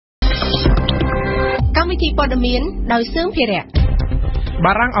កម្មវិធីព័ត៌មានដោយសឿងភិរៈ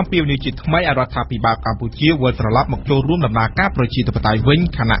បារាំងអំពាវនាវជាថ្មីឲ្យរដ្ឋាភិបាលកម្ពុជាវិលត្រឡប់មកចូលរួមដំណើរការប្រជាធិបតេយ្យវិញ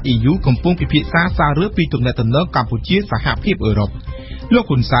ខណៈ EU កំពុងពិភាក្សាសាររឿងពីទំនាក់ទំនងកម្ពុជាសហភាពអឺរ៉ុបលោក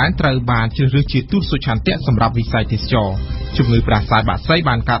ហ៊ុនសែនត្រូវបានជ្រើសរើសជាទូតសុឆន្ទៈសម្រាប់វិស័យទេសចរជំងឺផ្ដាសាយបាក់សី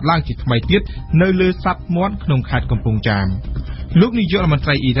បានកើតឡើងជាថ្មីទៀតនៅលើសត្វមាន់ក្នុងខេត្តកំពង់ចាមលោកនាយករដ្ឋមន្ត្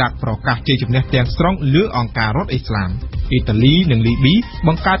រីអ៊ីរ៉ាក់ប្រកាសជ័យជំនះទាំងស្រុងលើអង្គការរដ្ឋអ៊ីស្លាមអ៊ីតាលីនិងលីប៊ីប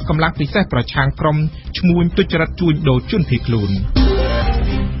ង្កើតកម្លាំងពិសេសប្រឆាំងក្រុមឈ្មួញទុច្ចរិតជួញដូរជនភៀសខ្លួន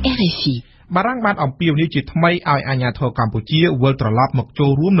RFI បារាំងបានអំពាវនាវជាថ្មីឲ្យអាជ្ញាធរកម្ពុជាវិលត្រឡប់មកចូ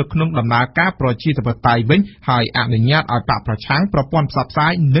លរួមនៅក្នុងដំណើរការប្រជាធិបតេយ្យវិញហើយអនុញ្ញាតឲ្យបកប្រឆាំងប្រព័ន្ធផ្សព្វផ្សា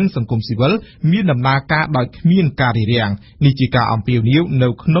យនិងសង្គមស៊ីវិលមានដំណើរការដោយគ្មានការរារាំងនេះជាការអំពាវនាវនៅ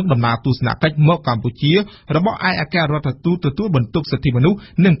ក្នុងដំណើរទស្សនកិច្ចមកកម្ពុជារបស់ឯកអគ្គរដ្ឋទូតទទួលបន្ទុកសិទ្ធិមនុស្ស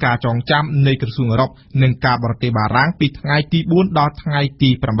និងការចងចាំនៃក្រសួងអឺរ៉ុបនិងការបរទេសបារាំងពីថ្ងៃទី4ដល់ថ្ងៃទី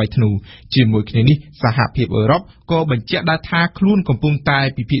8ធ្នូជាមួយគ្នានេះសហភាពអឺរ៉ុបក៏បញ្ជាក់ដែរថាខ្លួនកំពុងតែ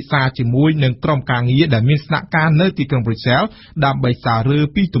ពិភាក្សាជាមួយនឹងក្រុមការងារដែលមានស្នាក់ការនៅទីក្រុងប្រ៊ុយសែលដើម្បីសាររើ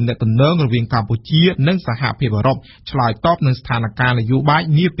ពីទំនាក់ទំនងរវាងកម្ពុជានិងសហភាពអឺរ៉ុបឆ្លើយតបនឹងស្ថានភាពនយោបាយ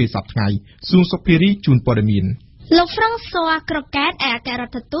នាពេលសប្តាហ៍ថ្ងៃសួងសុភីរីជួនព័ត៌មានលោកហ្វ្រង់ស៊័រក្រកែតឯកអគ្គរ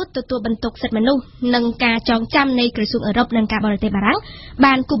ដ្ឋទូតទទួលបន្ទុកសិទ្ធិមនុស្សនិងការចងចាំនៃក្រសួងអឺរ៉ុបនិងការបរទេសបារាំង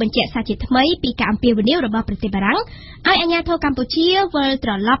បានគូបញ្ជាក់សារជាថ្មីពីការអំពាវនាវរបស់ប្រទេសបារាំងឲ្យអាជ្ញាធរកម្ពុជាវិលត្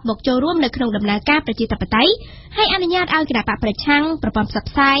រឡប់មកចូលរួមនៅក្នុងដំណើរការប្រជាធិបតេយ្យហើយអនុញ្ញាតឲ្យគណៈបកប្រឆាំងប្រព័ន្ធផ្សព្វ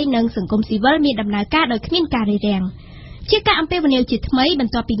ផ្សាយនិងសង្គមស៊ីវិលមានដំណើរការដោយគ្មានការរារាំងជាការអំពាវនាវជាថ្មីប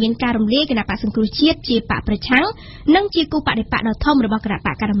ន្ទាប់ពីមានការរំលាយគណៈបកសង្គ្រោះជាតិជាបកប្រឆាំងនិងជាគូបដិបកដ៏ធំរបស់គណៈប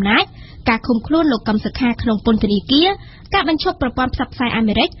កកណ្ដាលអំណាចការឃុំខ្លួនលោកកឹមសុខាក្នុងពន្ធនាគារការបញ្ឈប់ប្រព័ន្ធផ្សព្វផ្សាយអា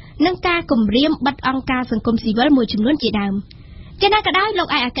មេរិកនិងការគំរាមបិទអង្គការសង្គមស៊ីវិលមួយចំនួនជាដើមយ៉ាងណាក៏ដោយលោក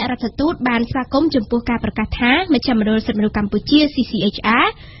ឯកអគ្គរដ្ឋទូតបានស្វាគមន៍ចំពោះការប្រកាសថាមជ្ឈមណ្ឌលសិទ្ធិមនុស្សកម្ពុជា CCHR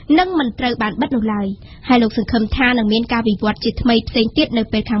នឹងមិនត្រូវបានបិទនោះឡើយហើយលោកសង្ឃឹមថានឹងមានការវិវត្តជាថ្មីផ្សេងទៀតនៅ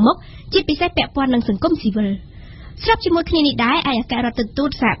ពេលខាងមុខជាពិសេសពាក់ព័ន្ធនឹងសង្គមស៊ីវិលស្របជាមួយគ្នានេះដែរឯកអគ្គរដ្ឋទូត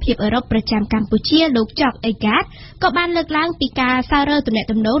សហភាពអឺរ៉ុបប្រចាំកម្ពុជាលោកចកអេហ្កាតក៏បានលើកឡើងពីការសាររើទំនាក់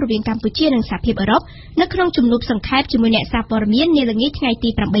ទំនងរវាងកម្ពុជានិងសហភាពអឺរ៉ុបនៅក្នុងជំនួបសង្ខេបជាមួយអ្នកសារព័ត៌មាននាល្ងាចថ្ងៃទី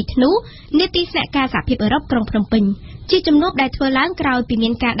8ធ្នូនាទីស្នាក់ការសហភាពអឺរ៉ុបក្រុងភ្នំពេញជាជំនួបដែលធ្វើឡើងក្រោយពីមា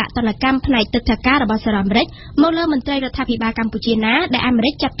នការដាក់ទណ្ឌកម្មផ្នែកទិដ្ឋាការរបស់សហរដ្ឋអាមេរិកមកលើមន្ត្រីរដ្ឋាភិបាលកម្ពុជាណាដែលអាមេ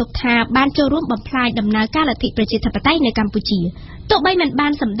រិកចាត់ទុកថាបានចូលរួមបំផ្លាញដំណើរការលទ្ធិប្រជាធិបតេយ្យនៅកម្ពុជាទោះបីមិនបា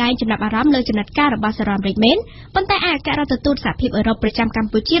នសម្ដែងចំណាប់អារម្មណ៍លើចំណាត់ការរបស់សហរដ្ឋអាមេរិកមែនប៉ុន្តែឯកអគ្គរដ្ឋទូតសហភាពអឺរ៉ុបប្រចាំក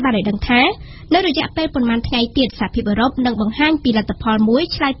ម្ពុជាបានឲ្យដឹងថានៅរយៈពេលប៉ុន្មានថ្ងៃទៀតសហភាពអឺរ៉ុបនឹងបង្ហាញពីលទ្ធផលមួយ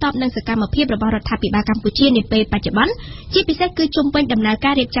ឆ្លើយតបនឹងសកម្មភាពរបស់រដ្ឋាភិបាលកម្ពុជានាពេលបច្ចុប្បន្នជាពិសេសគឺជុំវិញដំណើរ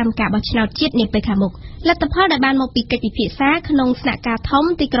ការរៀបចំការបោះឆ្នោតជាតិនាពេលខាងមុខលទ្ធផលដែលបានមកពីកិច្ចពិភាក្សាក្នុងស្នាក់ការធំ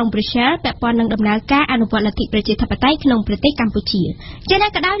ទីក្រុងប្រ៊ុយសែលពាក់ព័ន្ធនឹងដំណើរការអនុវត្តលទ្ធិប្រជាធិបតេយ្យក្នុងប្រទេសកម្ពុជាយ៉ាងណា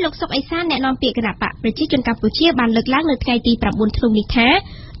ក៏ដោយលោកសុកអេសានអ្នកនាំពាក្យគណៈបកប្រជាជនកម្ពុជាបានលើកឡើងនៅថ្ងៃទី9ធ្នូនេះថា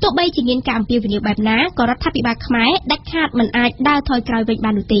ទោះបីជាមានការអំពាវនាវបែបណាក៏រដ្ឋាភិបាលខ្មែរដាច់ខាតមិនអាចដើរថយក្រោយវិញ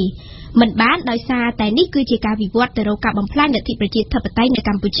បាននោះទេមិនបានដោយសារតែនេះគឺជាការវិវត្តទៅរកការបំផ្លាញលទ្ធិប្រជាធិបតេយ្យនៅក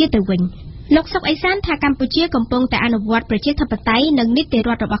ម្ពុជាទៅវិញលោកសុកអេសានថាកម្ពុជាកំពុងតែអនុវត្តប្រជាធិបតេយ្យនិងនីតិរ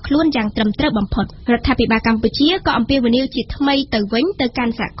ដ្ឋរបស់ខ្លួនយ៉ាងត្រឹមត្រូវបំផុតរដ្ឋាភិបាលកម្ពុជាក៏អំពាវនាវជាថ្មីទៅវិញទៅកា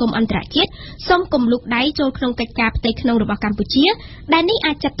ន់សហគមន៍អន្តរជាតិសូមកុំលូកដៃចូលក្នុងកិច្ចការផ្ទៃក្នុងរបស់កម្ពុជាដែលនេះ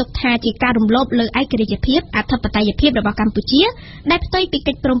អាចចាត់ទុកថាជាការរំលោភលើឯករាជ្យភាពអធិបតេយ្យភាពរបស់កម្ពុជាដែលផ្ទុយពី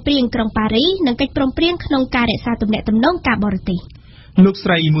កិច្ចព្រមព្រៀងក្រុងប៉ារីសនិងកិច្ចព្រមព្រៀងក្នុងការរក្សាទំនាក់ទំនងការបរទេសលោកស្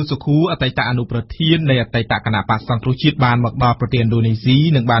រីមូសុខូអតីតអនុប្រធាននៃអតីតគណៈបក្សសង្គ្រោះជាតិបានមកដល់ប្រទេសឥណ្ឌូនេស៊ី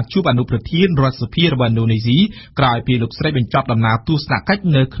និងបានជួបអនុប្រធានរដ្ឋសភារបស់ឥណ្ឌូនេស៊ីក្រោយពីលោកស្រីបញ្ចប់ដំណើរទស្សនកិច្ច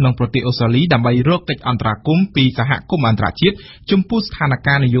នៅក្នុងប្រទេសអូស្ត្រាលីដើម្បីរកកិច្ចអន្តរាគមន៍ពីសហគមន៍អន្តរជាតិចំពោះស្ថាន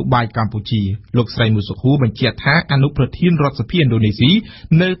ភាពនយោបាយកម្ពុជាលោកស្រីមូសុខូបញ្ជាក់ថាអនុប្រធានរដ្ឋសភាឥណ្ឌូនេស៊ី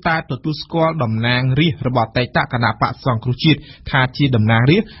នៅតែទទួលស្គាល់តំណាងរាស្ត្ររបស់អតីតគណៈបក្សសង្គ្រោះជាតិថាជាតំណាង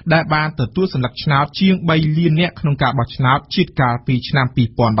រាស្ត្រដែលបានទទួលសន្លឹកឆ្នោតជាង3លាននាក់ក្នុងការបោះឆ្នោតជាតិកាលពីឆ្នាំ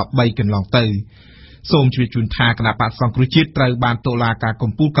2013កន្លងទៅសូមជម្រាបជូនថាគណៈបក្សសង្គ្រោះជាតិត្រូវបានតុលាការ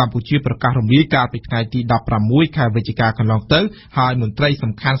កំពូលកម្ពុជាប្រកាសរំលាយកាលពីថ្ងៃទី16ខែវិច្ឆិកាកន្លងទៅហើយមន្ត្រី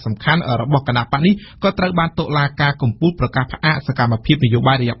សំខាន់របស់គណៈបក្សនេះក៏ត្រូវបានតុលាការកំពូលប្រកាសផ្អាកសកម្មភាពនយោ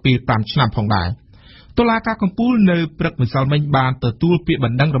បាយរយៈពេល5ឆ្នាំផងដែរតុលាការកំពូលនៅព្រឹកម្សិលមិញបានទទួលពាក្យប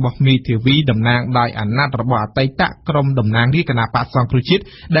ណ្ដឹងរបស់មេធាវីតំណាងដោយអាណត្តិរបស់អតីតក្រុមតំណាងរាស្ត្រគណៈបក្សសង្គ្រោះជាតិ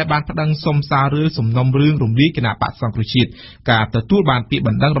ដែលបានប្តឹងសុំសាររើសំណុំរឿងរំលាយគណៈបក្សសង្គ្រោះជាតិការទទួលបានពាក្យប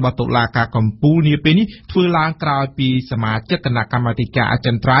ណ្ដឹងរបស់តុលាការកំពូលនាពេលនេះធ្វើឡើងក្រោយពីសមាជិកគណៈកម្មាធិការអ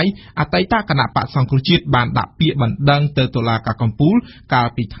ចិន្ត្រៃយ៍អតីតគណៈបក្សសង្គ្រោះជាតិបានដាក់ពាក្យបណ្ដឹងទៅតុលាការកំពូលកាល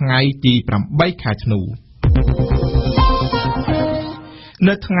ពីថ្ងៃទី8ខែធ្នូ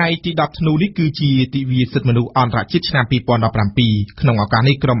នៅថ្ងៃទី10ធ្នូនេះគឺជាទិវាសិទ្ធិមនុស្សអន្តរជាតិឆ្នាំ2017ក្នុងឱកាស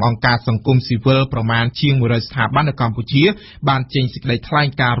នេះក្រុមអង្គការសង្គមស៊ីវិលប្រមាណជាង100ស្ថាប័ននៅកម្ពុជាបានចេញសេចក្តីថ្លែង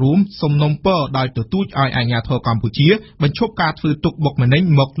ការណ៍រួមសំណូមពរដោយទទូចឲ្យអាជ្ញាធរកម្ពុជាបញ្ឈប់ការធ្វើទុកបុកម្នេញ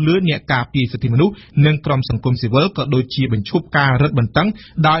មកលើអ្នកការពារសិទ្ធិមនុស្សនិងក្រុមសង្គមស៊ីវិលក៏ដូចជាបញ្ឈប់ការរឹតបន្តឹង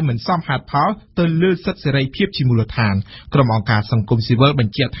ដោយមិនសមហេតុផលទៅលើសិទ្ធិសេរីភាពជាមូលដ្ឋានក្រុមអង្គការសង្គមស៊ីវិលប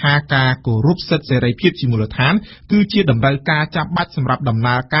ញ្ជាក់ថាការគោរពសិទ្ធិសេរីភាពជាមូលដ្ឋានគឺជាតម្រូវការចាំបាច់សម្រាប់ដំ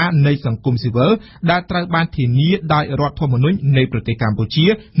ណើរការនៃសង្គមស៊ីវិលដែលត្រូវបានធានាដោយរដ្ឋធម្មនុញ្ញនៃប្រទេសកម្ពុជា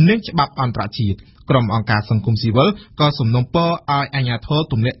និងច្បាប់អន្តរជាតិក្រុមអង្គការសង្គមស៊ីវិលក៏សំណូមពរឲ្យអាជ្ញាធរ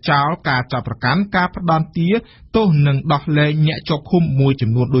ទម្លាក់ចោលការចាប់ប្រកាន់ការផ្ដន់ទាទោសនិងដោះលែងអ្នកជាប់ឃុំមួយចំ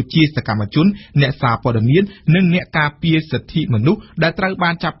នួនដូចជាសកម្មជនអ្នកសារព័ត៌មាននិងអ្នកការពារសិទ្ធិមនុស្សដែលត្រូវ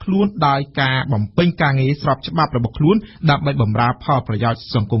បានចាប់ខ្លួនដោយការបំពេញការងារស្របច្បាប់របស់ខ្លួនដើម្បីបម្រើផលប្រយោជន៍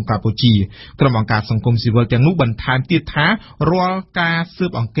សង្គមកម្ពុជាក្រុមអង្គការសង្គមស៊ីវិលទាំងនោះបន្ថែមទៀតថារាល់ការស៊ើ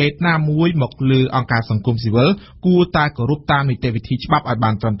បអង្កេតណាមួយមកលើអង្គការសង្គមស៊ីវិលគួរតែគោរពតាមនីតិវិធីច្បាប់ឲ្យ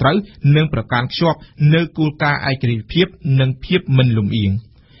បានត្រឹមត្រូវនិងប្រកាន់ខ្ជាប់នៅគោលការណ៍ឯករាជ្យភាពនិងភាពមិនលំអៀង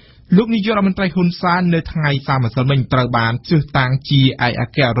លោកនាយករដ្ឋមន្ត្រីហ៊ុនសែននៅថ្ងៃសៅរ៍ម្សិលមិញត្រូវបានជ្រើសតាំងជាឯកអ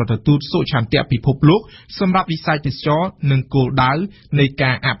គ្គរដ្ឋទូតសុឆន្ទៈពិភពលោកសម្រាប់វិស័យទេសចរនិងគោលដៅនៃ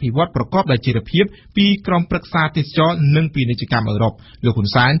ការអភិវឌ្ឍប្រកបដោយចីរភាពពីក្រុមប្រឹក្សាទេសចរនិងពាណិជ្ជកម្មអឺរ៉ុបលោកហ៊ុន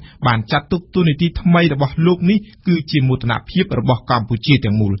សែនបានចាត់ទុកទូនីតិថ្មីរបស់លោកនេះគឺជាមោទនភាពរបស់កម្ពុជា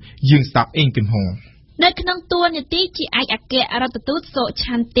ទាំងមូលយើងស្ដាប់អេងគឹមហុងនៅក្នុងតួនាទីជាឯកអគ្គរដ្ឋទូតសុឆ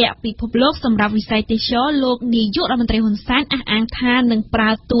ន្ទៈពិភពលោកសម្រាប់វិស័យទេសចរលោកនាយករដ្ឋមន្ត្រីហ៊ុនសែនអះអាងថានឹងប្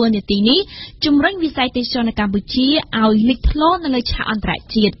រើតួនាទីនេះជំរុញវិស័យទេសចរនៅកម្ពុជាឲ្យលេចធ្លោនៅលើឆាកអន្តរ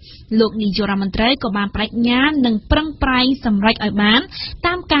ជាតិលោកនាយករដ្ឋមន្ត្រីក៏បានបដិញ្ញានិងប្រឹងប្រែងសម្រេចឲ្យបាន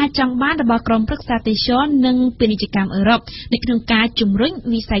តាមការចង់បានរបស់ក្រុមប្រឹក្សាទេសចរនិងពាណិជ្ជកម្មអឺរ៉ុបនៅក្នុងការជំរុញ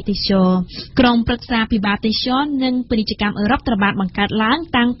វិស័យទេសចរក្រុមប្រឹក្សាពិបាលទេសចរនិងពាណិជ្ជកម្មអឺរ៉ុបត្រូវបានបង្កើតឡើង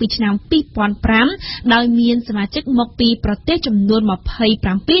តាំងពីឆ្នាំ2005ដោយមានសមាជិកមកពីប្រទេសចំនួន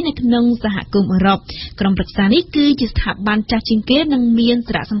27នៅក្នុងសហគមន៍អឺរ៉ុបក្រុមប្រឹក្សានេះគឺជាស្ថាប័នចាស់ជាងគេនិងមាន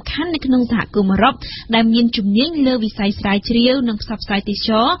សារៈសំខាន់នៅក្នុងសហគមន៍អឺរ៉ុបដែលមានជំនាញលើវិស័យស្រាវជ្រាវនិងផ្សព្វផ្សាយទេសច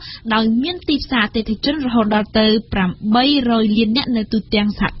រដោយមានទីផ្សារអតិថិជនរហូតដល់ទៅ800លាននាក់នៅទូទាំង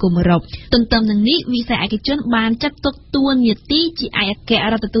សហគមន៍អឺរ៉ុបទន្ទឹមនឹងនេះវិស័យឯកជនបានចាត់ទុកតួនាទីជាឯកអគ្គ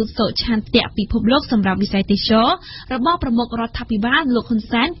រដ្ឋទូតសុឆន្ទៈពិភពលោកសម្រាប់វិស័យទេសចររបស់ប្រមុខរដ្ឋាភិបាលលោកហ៊ុន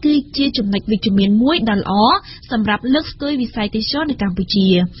សែនគឺជាចំណុចវិជ្ជមានមួយដ៏ល្អសម្រាប់លើកស្ទួយវិស័យទេសចរនៅកម្ពុជា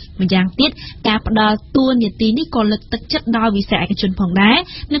ម្យ៉ាងទៀតការផ្ដល់តួនាទីនេះក៏លើកទឹកចិត្តដល់វិស័យឯកជនផងដែរ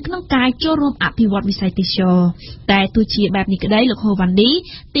នៅក្នុងការចូលរួមអភិវឌ្ឍវិស័យទេសចរតែទោះជាបែបនេះក្តីលោកហូវ៉ាន់ឌី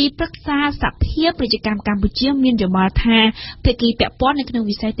ទីប្រឹក្សាសភាពាណិជ្ជកម្មកម្ពុជាមានយោបល់ថាភាគីពាក់ព័ន្ធនៅក្នុង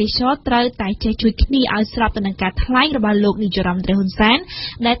វិស័យទេសចរត្រូវតែចេះជួយគ្នាឲ្យស្របទៅនឹងការថ្លែងរបស់លោកនាយករដ្ឋមន្ត្រីហ៊ុនសែន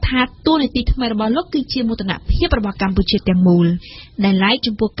ដែលថាតួនាទីថ្មីរបស់លោកគឺជាមោទនភាពរបស់កម្ពុជាទាំងមូលដែលឡែក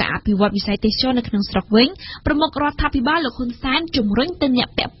ចំពោះការអភិវឌ្ឍវិស័យទេសចរនៅក្នុងស្រុកវិញប្រមុខរដ្ឋាភិបាលលោកហ៊ុនសែនជំរុញទៅអ្នក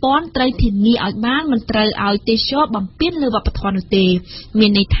ពាក់ព័ន្ធត្រូវធានាឲ្យបានមិនត្រូវឲ្យទេសចរបំពានលើវប្បធម៌នោះទេមា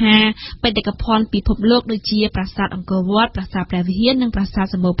នន័យថាបេតិកភណ្ឌពិភពលោកដូចជាប្រាសាទអង្គរវត្តប្រាសាទព្រះវិហារនិងប្រាសាទ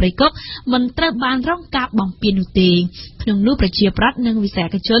សម្បូរព្រៃគុកមិនត្រូវបានរងការបំពាននោះទេក្នុងនោះប្រជាប្រដ្ឋនិងវិស័យឯ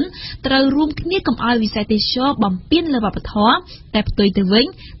កជនត្រូវរួមគ្នាកុំឲ្យវិស័យទេសចរបំពានលើវប្បធម៌តែផ្ទុយទៅវិញ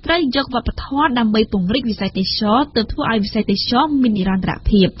ត្រូវយកវប្បធម៌ដើម្បីពង្រីកវិស័យទេសចរទៅធ្វើឲ្យវិស័យទេសចរមាននិរន្តរ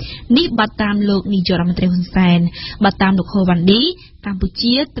ភាពនេះបើតាមលោកនាយករដ្ឋមន្ត្រីហ៊ុនសែនបើតាមលោកហូវ៉ាន់ឌីកម្ពុ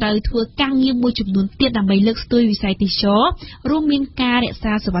ជាត្រូវធ្វើការងារមួយចំនួនទៀតដើម្បីលើកស្ទួយវិស័យទេសចររួមមានការរក្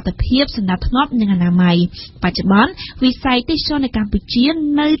សាសុវត្ថិភាពសណ្ដាប់ធ្នាប់និងអនាម័យបច្ចុប្បន្នវិស័យទេសចរនៅកម្ពុជា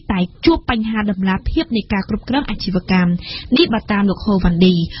នៅតែជួបបញ្ហាដំណាភៀបនៃការគ្រប់គ្រងអាជីវកម្មនេះបើតាមលោកហូវ៉ាន់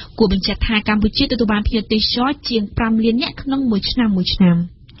ឌីគួរបញ្ជាក់ថាកម្ពុជាទទួលបានភ្ញៀវទេសចរជាង5លាននាក់ក្នុងមួយឆ្នាំ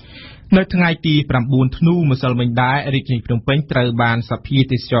នៅថ្ងៃទី9ធ្នូម្សិលមិញដែររាជធានីភ្នំពេញត្រូវបានសភា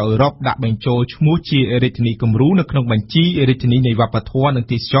ទេសចរអឺរ៉ុបដាក់បញ្ចូលឈ្មោះជារាជធានីគំរូនៅក្នុងបញ្ជីរាជធានីនៃវប្បធម៌និង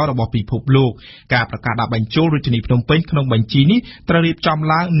ទេសចររបស់ពិភពលោកការប្រកាសដាក់បញ្ចូលរាជធានីភ្នំពេញក្នុងបញ្ជីនេះត្រូវរៀបចំ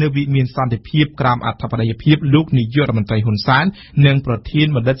ឡើងនៅវិមានសន្តិភាពក្រោមអធិបតីភាពលោកនាយករដ្ឋមន្ត្រីហ៊ុនសែននិងប្រធាន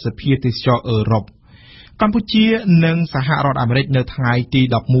បណ្ឌិតសភាទេសចរអឺរ៉ុបកម្ពុជានិងសហរដ្ឋអាមេរិកនៅថ្ងៃទី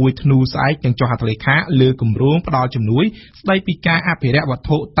11ធ្នូស្អែកនឹងចុះហត្ថលេខាលើគម្រោងផ្ដល់ជំនួយស្ដីពីការអភិរក្សវត្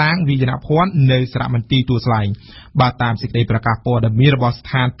ថុតាងវាយនភ័ណ្ឌនៅសារមន្ទីរទួលស្លែងបើតាមសេចក្តីប្រកាសព័ត៌មានរបស់ស្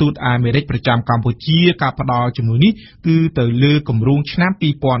ថានទូតអាមេរិកប្រចាំកម្ពុជាការផ្ដល់ជំនួយនេះគឺទៅលើគម្រោងឆ្នាំ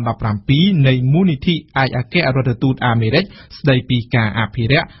2017នៃមូលនិធិឯកអគ្គរដ្ឋទូតអាមេរិកស្ដីពីការអភិ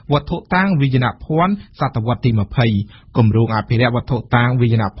រក្សវត្ថុតាងវាយនភ័ណ្ឌសតវត្សទី20គម្រោងអភិរក្សវត្ថុតាងវា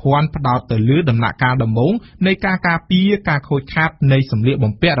យនភ័ណ្ឌផ្ដោតទៅលើដំណាក់កាលដំបូងនៃការការពារការខូចខាតនៃសម្លៀក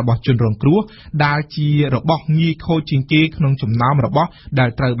បំពាក់របស់ជនរងគ្រោះដែលជារបស់ងាយខូចជាងគេក្នុងចំណោមរបស់ដែល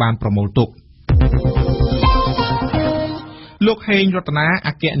ត្រូវបានប្រមូលទុក លោកហេងរតនាអ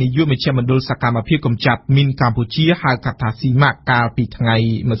គ្គនាយកមជ្ឈមណ្ឌលសកម្មភាពកម្ចាត់មីនកម្ពុជាហៅកាត់ថាស៊ីម៉ាក់កាលពីថ្ងៃ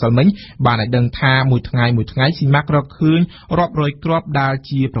ម្សិលមិញបានឲ្យដឹងថាមួយថ្ងៃស៊ីម៉ាក់រកឃើញរាប់រយគ្រាប់ដែល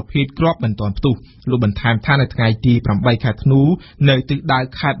ជាប្រភេទគ្រាប់មិនទាន់ផ្ទុះលោកបន្ថែមថានៅថ្ងៃទី8ខែធ្នូនៅទិសដៅ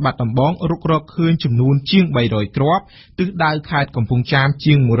ខេត្តបាត់ដំបងរុករកឃើញចំនួនជាង300គ្រាប់ទិសដៅខេត្តកំពង់ចាម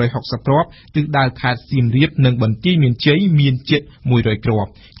ជាង160គ្រាប់ទិសដៅខេត្តសៀមរាបនិងបន្ទាយមានជ័យមានជិត100គ្រា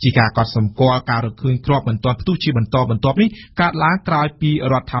ប់ជាការកត់សម្គាល់ការរកឃើញគ្រាប់មិនទាន់ផ្ទុះជាបន្តបន្ទាប់នេះកើតឡើងក្រោយពី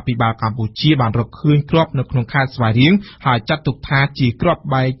រដ្ឋាភិបាលកម្ពុជាបានរកឃើញគ្រាប់នៅក្នុងខេត្តស្វាយរៀងហើយចាត់ទុកថាជាគ្រាប់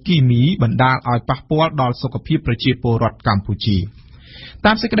បែកគីមីបណ្ដាលឲ្យប៉ះពាល់ដល់សុខភាពប្រជាពលរដ្ឋកម្ពុជា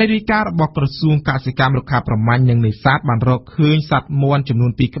តាមសេចក្តីរាយការណ៍របស់ក្រសួងកសិកម្មរុក្ខាប្រមាញ់និងនេសាទបានរកឃើញសត្វមាន់ចំនួ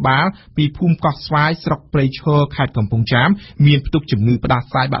ន2ក្បាលពីភូមិកោះស្វាយស្រុកព្រៃឈរខេត្តកំពង់ចាមមានផ្ទុកជំងឺផ្ដា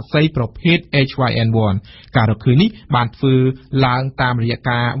សាយបាក់សីប្រភេទ H1N1 ការរកឃើញនេះបានធ្វើឡើងតាមរយៈ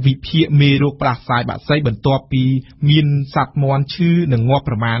ការវិភាគមេរោគផ្ដាសាយបាក់សីបន្ទាប់ពីមានសត្វមាន់ឈឺនិងងាប់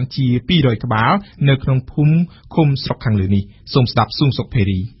ប្រមាណជា200ក្បាលនៅក្នុងភូមិឃុំស្រុកខាងលើនេះសូមស្ដាប់ស៊ូងសុកភេ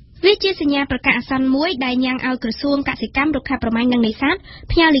រីវាជាសញ្ញាប្រកាសអាសន្នមួយដែលញ៉ាំងឲ្យក្រសួងកសិកម្មរុក្ខាប្រមាញ់និងនេសាទ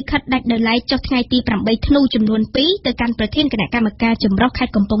ផ្ញើលិខិតដាច់ដោយឡែកចុះថ្ងៃទី8ធ្នូចំនួន2ទៅកាន់ប្រធានគណៈកម្មការចម្រុះខេត្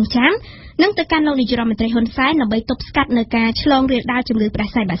តកំពង់ចាមនិងទៅកាន់លោកនាយរដ្ឋមន្ត្រីហ៊ុនសែនដើម្បីទប់ស្កាត់នៅការឆ្លងរាលដាលជំងឺផ្ដា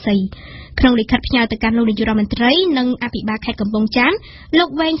សាយបាក់សីក្នុងលិខិតផ្ញើទៅកាន់លោកនាយរដ្ឋមន្ត្រីនិងអភិបាលខេត្តកំពង់ចាមលោក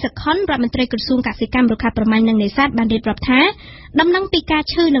វែងសខុនរដ្ឋមន្ត្រីក្រសួងកសិកម្មរុក្ខាប្រមាញ់និងនេសាទបានរៀបរាប់ថាដំណឹងពីការ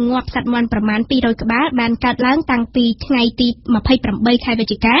ឈឺនិងងាប់សត្វមាន់ប្រមាណ200ក្បាលបានកើតឡើងតាំងពីថ្ងៃទី28ខែវិ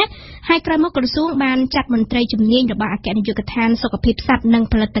ច្ឆិកាហើយក្រោយមកក្រសួងបានចាត់មន្ត្រីជំនាញរបស់អគ្គនាយកដ្ឋានសុខភាពសត្វនិង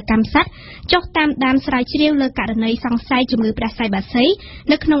ផលិតកម្មសត្វចុះតាមដានស្រាវជ្រាវលើករណីសង្ស័យជំងឺផ្ដាសាយបាក់សី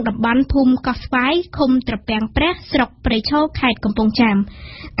នៅក្នុងតំបន់ភូមិកោះស្វាយឃុំត្រពាំងព្រះស្រុកព្រៃឈរខេត្តកំពង់ចាម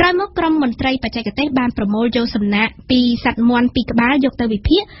ក្រោយមកក្រុមមន្ត្រីបច្ចេកទេសបានប្រមូលយកសំណាកពីសត្វមាន់2ក្បាលយកទៅវិ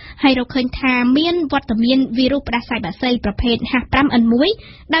ភាគហើយរកឃើញថាមានវត្តមានវីរុសផ្ដាសាយបាក់សីប្រភេទ H5N1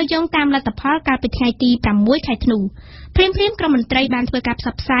 ដោយយោងតាមលទ្ធផលកាលពីថ្ងៃទី6ខែធ្នូព្រមក្រុមមន្ត្រីបានធ្វើការផ្ស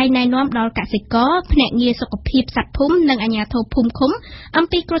ព្វផ្សាយណែនាំដល់កសិករភ្នាក់ងារសុខភាពសត្វភូមិនិងអាជ្ញាធរភូមិឃុំអំ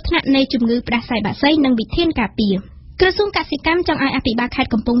ពីគ្រោះថ្នាក់នៃជំងឺផ្ដាសាយបាក់សីនិងវិធានការពារក្រសួងកសិកម្មចង់ឲ្យអភិបាលខេត្ត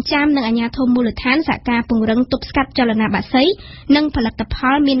កំពង់ចាមនិងអាជ្ញាធរមូលដ្ឋានសហការពង្រឹងទប់ស្កាត់ចលនាបាក់សីនិងផលិតផ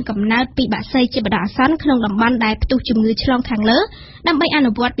លមានកំណើតពីបាក់សីជាបណ្ដោះអាសន្នក្នុងតំបន់ដែលផ្ទុះជំងឺឆ្លងខាងលើដើម្បីអ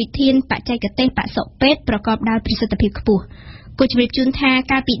នុវត្តវិធានបច្ចេកទេសបសុពេទ្យប្រកបដោយប្រសិទ្ធភាពខ្ពស់គូជម្រាបជូនថា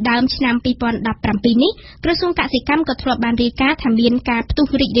កាលពីដើមឆ្នាំ2017នេះក្រសួងកសិកម្មក៏ធ្លាប់បានរាយការណ៍ថាមានការផ្ទុះ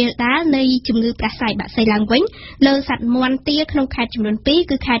រីករាលដាលនៃជំងឺផ្ដាសាយបាក់សីឡើងវិញលើសត្វមាន់ទាក្នុងខេត្តចំនួន2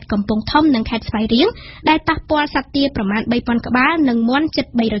គឺខេត្តកំពង់ធំនិងខេត្តស្វាយរៀងដែលប៉ះពាល់សត្វទាប្រមាណ 3000 ក្បាលនិងមាន់ជិត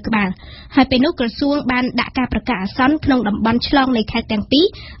300ក្បាលហើយពេលនោះក្រសួងបានដាក់ការប្រកាសអាសន្នក្នុងតំបន់ឆ្លងនៃខេត្តទាំងពីរ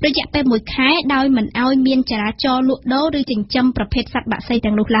រយៈពេល1ខែដោយមិនឲ្យមានចរាចរណ៍លក់ដូរឬចិញ្ចឹមប្រភេទសត្វបាក់សី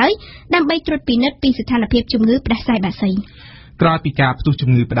ទាំងនោះឡើយដើម្បីត្រួតពិនិត្យពីស្ថានភាពជំងឺផ្ដាសាយបាក់សីក្រោយពីការផ្ទុះជំ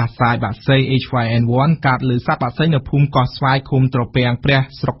ងឺផ្ដាសាយបាក់សី H1N1 កើតលើសត្វបាក់សីនៅភូមិកោះស្វាយឃុំត្រពាំងព្រះ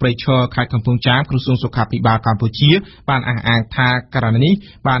ស្រុកព្រៃឈរខេត្តកំពង់ចាមក្រសួងសុខាភិបាលកម្ពុជាបានអះអាងថាករណីនេះ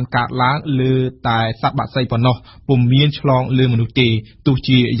បានកើតឡើងលើតែសត្វបាក់សីប៉ុណ្ណោះពុំមានឆ្លងលើមនុស្សទេទោះ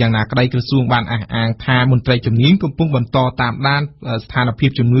ជាយ៉ាងណាក្តីក្រសួងបានអះអាងថាមន្ត្រីជំនាញកំពុងបន្តតាមដានស្ថានភាព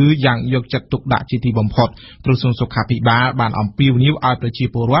ជំងឺយ៉ាងយកចិត្តទុកដាក់ជាទីបំផុតក្រសួងសុខាភិបាលបានអំពាវនាវឲ្យប្រជា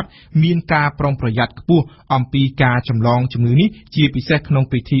ពលរដ្ឋមានការប្រុងប្រយ័ត្នខ្ពស់អំពីការចម្លងជំងឺនេះជាពិសេសក្នុង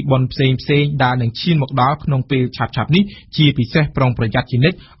ពិធីបុណ្យផ្សេងដែលនឹងឈានមកដល់ក្នុងពេលឆាប់ៗនេះជាពិសេសប្រុងប្រយ័ត្នជានិ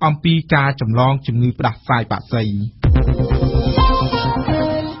ច្ចអំពីការចម្លងជំងឺផ្ដាសាយបាក់សី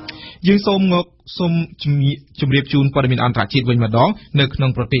យើងសូមជម្រាបជូនព័ត៌មានអន្តរជាតិវិញម្ដងនៅក្នុ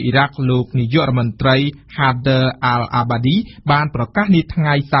ងប្រទេសអ៊ីរ៉ាក់លោកនាយករដ្ឋមន្ត្រី Haider al-Abadi បានប្រកាសនាថ្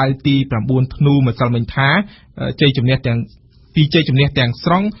ងៃសៅរ៍ទី9ធ្នូម្សិលមិញថាជ័យជំនះទាំង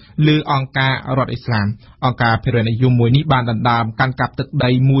ស្រុងលើអង្គការរដ្ឋអ៊ីស្លាមអង្គការភារកិច្ចនិយមមួយនេះបានដណ្ដើមកាន់កាប់ទឹកដី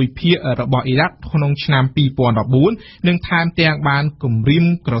មួយភាគរបស់អ៊ីរ៉ាក់ក្នុងឆ្នាំ2014និងថែមទាំងបានគំរាម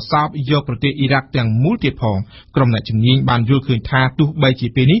ក្រសោបយកប្រទេសអ៊ីរ៉ាក់ទាំងមូលទៀតផងក្រុមអ្នកជំនាញបានយល់ឃើញថាទោះបីជា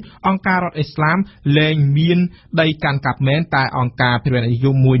ពេលនេះអង្គការរដ្ឋអ៊ីស្លាមលែងមានដីកាន់កាប់មែនតែអង្គការភារកិច្ចនិយ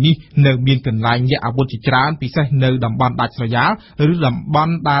មមួយនេះនៅមានកន្លែងលាក់អាវុធជាច្រើនពិសេសនៅតំបន់ដាច់ស្រយាលឬតំប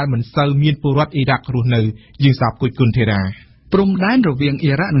ន់ដែលមិនសូវមានពលរដ្ឋអ៊ីរ៉ាក់រស់នៅយើងសាបគុជគុណធីរ៉ាព្រំដែនរវាង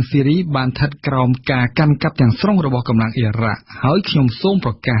អ៊ីរ៉ាក់និងស៊ីរីបានស្ថិតក្រោមការកាន់កាប់ទាំងស្រុងរបស់កម្លាំងអ៊ីរ៉ាក់ហើយខ្ញុំសូម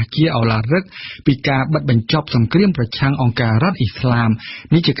ប្រកាសជាឱឡារិកពីការបិទបញ្ចប់សង្គ្រាមប្រឆាំងអង្គការរដ្ឋអ៊ីស្លាម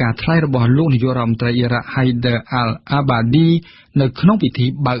នេះជាការថ្លែងរបស់លោកនាយករដ្ឋមន្ត្រីអ៊ីរ៉ាក់ Haider al-Abadi នៅក្នុងពិធី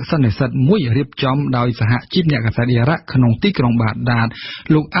បើកសន្និសីទមួយរៀបចំដោយសហជីពអ្នកកាសែតអ៊ីរ៉ាក់ក្នុងទីក្រុងបាដាត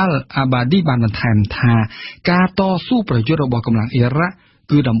លោក al-Abadi បានបន្ថែមថាការតស៊ូប្រយុទ្ធរបស់កម្លាំងអ៊ីរ៉ាក់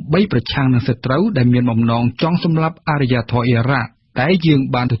គឺដើម្បីប្រឆាំងនឹងសត្រូវដែលមានបំណងចង់សម្លាប់អរិយធម៌អ៊ីរ៉ាក់ តែយើង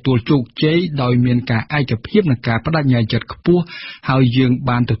បានទទួលជោគជ័យដោយមានការឯកភាពនិងការបដិញ្ញាចិត្តខ្ពស់ហើយយើង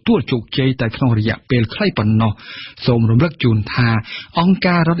បានទទួលជោគជ័យតែក្នុងរយៈពេលខ្លីប៉ុណ្ណោះសូមរំលឹកជូនថាអង្គ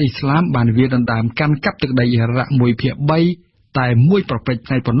ការរដ្ឋអ៊ីស្លាមបានវាយដណ្ដើមកាន់កាប់ទឹកដីអ៊ីរ៉ាក់ 1/3 តែមួយប្រពេច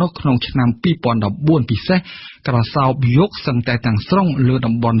ផ្នែកប៉ុណ្ណោះក្នុងឆ្នាំ 2014 ពិសេសក្រសោបយកសឹងតែទាំងស្រុងលើ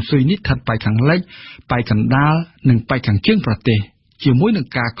តំបន់ស៊ុយនីស្ថិតប៉ែកខាងលិចប៉ែកកណ្ដាលនិងប៉ែកខាងជើងប្រទេសជាមួយនឹង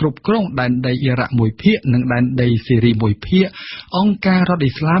ការគ្រប់គ្រងដែនដីអ៊ីរ៉ាក់មួយភាគនិងដែនដីសេរីមួយភាគអង្គការរដ្ឋ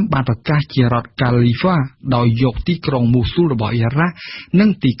អ៊ីស្លាមបានប្រកាសជារដ្ឋកាលីហ្វាដោយយកទីក្រុងមូស៊ូលរបស់អ៊ីរ៉ាក់និង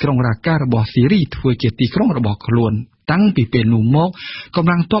ទីក្រុងរ៉ាការបស់សេរីធ្វើជាទីក្រុងរបស់ខ្លួនតាំងពីពេលនោះមកកម្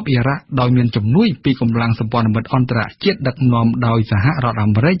លាំងទ័ពអ៊ីរ៉ាក់ដោយមានជំនួយពីកម្លាំងសម្ព័ន្ធមិត្តអន្តរជាតិដឹកនាំដោយសហរដ្ឋអា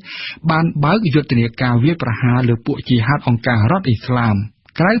មេរិកបានបើកយុទ្ធនាការវាយប្រហារលើពួកជីហាតអង្គការរដ្ឋអ៊ីស្លាម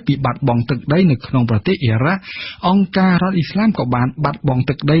ក្រៅពីបាត់បង់ទឹកដីនៅក្នុងប្រទេសអ៊ីរ៉ាក់អង្គការរដ្ឋអ៊ីស្លាមក៏បានបាត់បង់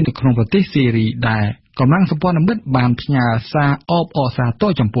ទឹកដីនៅក្នុងប្រទេសសេរីដែរកម្លាំងសម្ព័ន្ធមិត្តបានផ្ញើសារអបអរសាទ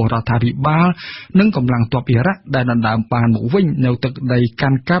រចំពោះរដ្ឋាភិបាលនិងកម្លាំងទ័ពអ៊ីរ៉ាក់ដែលដណ្ដើមបានមកវិញនៅទឹកដីកា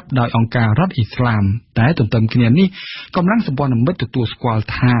ន់កាប់ដោយអង្គការរដ្ឋអ៊ីស្លាមតែទន្ទឹមគ្នានេះកម្លាំងសម្ព័ន្ធមិត្តទទួលស្គាល់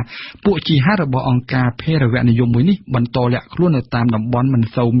ថាពួកជីហាតរបស់អង្គការភេរវនិយមមួយនេះបន្តលាក់ខ្លួននៅតាមតំបន់មិន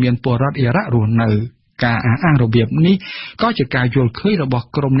សូវមានពលរដ្ឋអ៊ីរ៉ាក់រស់នៅការអះអាងរបៀបនេះក៏ជាការយល់ឃើញរបស់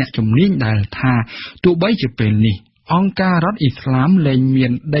ក្រុមអ្នកជំនាញដែលថាទោះបីជាពេលនេះអង្គការរដ្ឋអ៊ីស្លាមលែងមា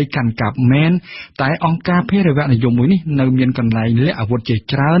នដីកាន់កាប់មែនតែអង្គការភេរវនិយមមួយនេះនៅមានកន្លែងលាក់អាវុធជា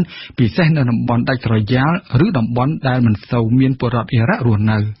ច្រើនពិសេសនៅតំបន់ដាច់ស្រយាលឬតំបន់ដែលមិនសូវមានពលរដ្ឋអ៊ីរ៉ាក់រស់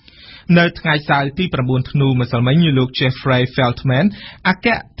នៅនៅថ្ងៃសៅរ៍ទី 9 ធ្នូម្សិលមិញលោក Jeffrey Feltman អគ្គ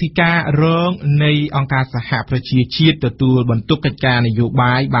ធិការរងនៃអង្គការសហប្រជាជាតិទទួលបន្ទុកកិច្ចការនយោ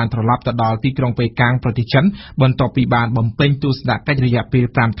បាយបានត្រឡប់ទៅដល់ទីក្រុងប៉េកាំងប្រទេសចិនបន្ទាប់ពីបានបំពេញទស្សនកិច្ចរយៈពេល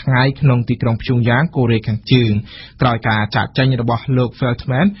5ថ្ងៃក្នុងទីក្រុងព្យុងយ៉ាងកូរ៉េខាងជើងក្រោយការចាកចេញរបស់លោក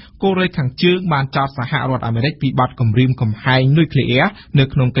Feltman កូរ៉េខាងជើងបានចោទសហរដ្ឋអាមេរិកពីបទគំរាមកំហែងនុយក្លេអ៊ែរនៅ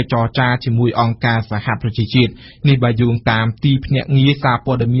ក្នុងកិច្ចចរចាជាមួយអង្គការសហប្រជាជាតិនេះបើយោងតាមទីភ្នាក់ងារសារ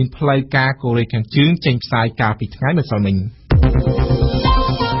ព័ត៌មានផ្លូវការកូរ៉េខាងជើងចេញផ្សាយកាលពីថ្ងៃម្សិលមិញ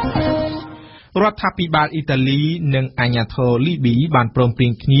រដ្ឋាភិបាលអ៊ីតាលីនិងអាជ្ញាធរលីប៊ីបានព្រមព្រៀ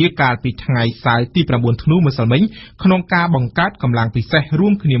ងគ្នាកាលពីថ្ងៃសៅរ៍ទី 9 ធ្នូម្សិលមិញក្នុងការបង្កើតកម្លាំងពិសេសរួ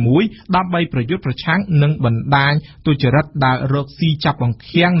មគ្នាមួយដើម្បីប្រយុទ្ធប្រឆាំងនឹងបណ្ដាញទុច្ចរិតដែលរកស៊ីចាប់បង្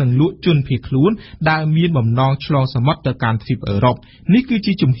ខាំងនិងលួចជនភៀសខ្លួនដែលមានបំណងឆ្លងសមុទ្រទៅកាន់ទ្វីបអឺរ៉ុបនេះគឺ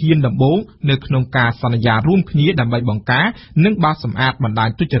ជាជំហានដំបូងនៅក្នុងការសន្យារួមគ្នាដើម្បីបង្ការនិងបោសសម្អាតបណ្ដាញ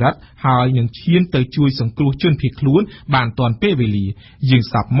ទុច្ចរិតហើយនឹងឈានទៅជួយសង្គ្រោះជនភៀសខ្លួនបានទាន់ពេលវេលាយើង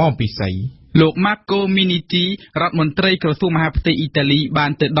សាប់មកពីស្អីលោក Marco Minniti រដ្ឋមន្ត្រីក្រសួងមហាផ្ទៃអ៊ីតាលីបា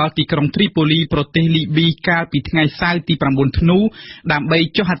នទៅដល់ទីក្រុងត្រីប៉ូលីប្រទេសលីប៊ីកាលពីថ្ងៃសៅរ៍ទី 9 ធ្នូដើម្បី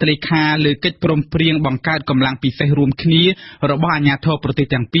ចុះហត្ថលេខាលើកិច្ចព្រមព្រៀងបង្កើតកម្លាំងពិសេសរួមគ្នារបស់អាជ្ញាធរប្រទេស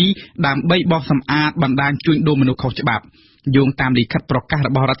ទាំងពីរដើម្បីបោសសម្អាតបណ្ដាញជួញដូរមនុស្សខុសច្បាប់យោងតាមលិខិតប្រកាសរ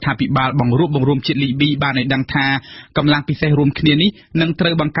បស់រដ្ឋាភិបាលបង្រួបបង្រួមជាតិលីប៊ីបានឲ្យដឹងថាកម្លាំងពិសេសរួមគ្នានេះនឹងត្រូ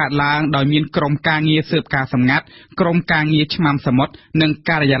វបង្កើតឡើងដោយមានក្រុមការងារស៊ើបការសម្ងាត់ក្រុមការងារឆ្មាំសមុទ្រនិង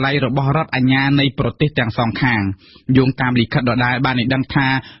ការិយាល័យរបស់រដ្ឋអាជ្ញានៃប្រទេសទាំងសងខាងយោងតាមលិខិតដដែលបានឲ្យដឹងថា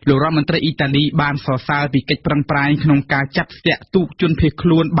លោករដ្ឋមន្ត្រីអ៊ីតាលីបានសរសើរពីកិច្ចប្រឹងប្រែងក្នុងការចាប់ស្ទាក់ទូកជនភៀសខ្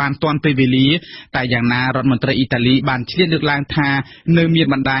លួនបានទាន់ពេលវេលាតែយ៉ាងណារដ្ឋមន្ត្រីអ៊ីតាលីបានឆ្លៀតលើកឡើងថានៅមាន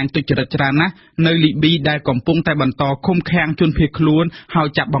បណ្ដាញទុច្ចរិតច្រើនណាស់នៅលីប៊ីដែលកំពុងតែបន្តឃុំឃាំងជនភៀសខ្លួនហើយ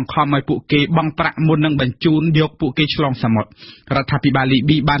ចាប់បង្ខំឲ្យពួកគេបង់ប្រាក់មុននឹងបញ្ជូនយកពួកគេឆ្លងសមុទ្ររដ្ឋាភិបាលលី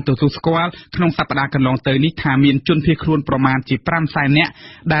ប៊ីបានទទួលស្គាល់ក្នុងសប្តាហ៍កន្លងទៅនេះថាមានជនភៀសខ្លួនប្រមាណជា 500,000 នាក់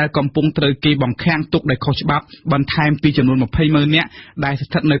ដែលកំពុងត្រូវគេបង្ខាំងទុកដោយខុសច្បាប់បន្ថែមពីចំនួន 20,000 នាក់ដែល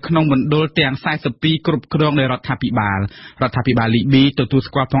ស្ថិតនៅក្នុងមណ្ឌលទាំង 42 គ្រប់គ្រងដោយរដ្ឋាភិបាលលីប៊ីទទួល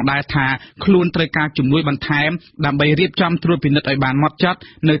ស្គាល់ផងដែរថាខ្លួនត្រូវការជំនួយបន្ថែមដើម្បីរៀបចំត្រួតពិនិត្យឲ្យបានហ្មត់ចត់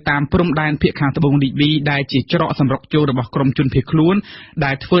នៅតាមព្រំដែនភាគខាងត្បូងលីប៊ីដែលជាច្រកសម្រុកចូលរបស់ក្រុមជនភៀសខ្លួន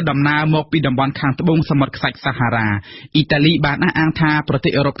ដែលធ្វើដំណើរមកពីតំបន់ខាងត្បូងសមុទ្រខ្សាច់សាហារ៉ាអ៊ីតាលីបានអះអាងថាប្រទេ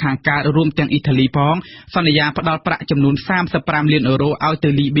សអឺរ៉ុបខាងកើតរួមទាំងអ៊ីតាលីផងសន្យាផ្ដល់ប្រាក់ចំនួន35 លានអឺរ៉ូឲ្យទៅ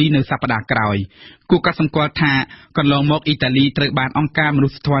លីប៊ីនៅសប្តាហ៍ក្រោយគូកត់សម្គាល់ថាកន្លងមកអ៊ីតាលីត្រូវបានអង្គការមនុ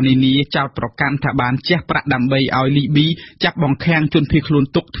ស្សធម៌នានាចោទប្រកាន់ថាបានជះប្រាក់ដើម្បីឲ្យលីប៊ីចាប់បង្ខាំងជនភៀសខ្លួន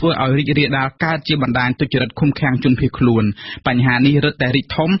ទុកធ្វើឲ្យរីករាលដាលកើតជាបណ្ដាញទុច្ចរិតឃុំឃាំងជនភៀសខ្លួនបញ្ហានេះរឹតតែរីក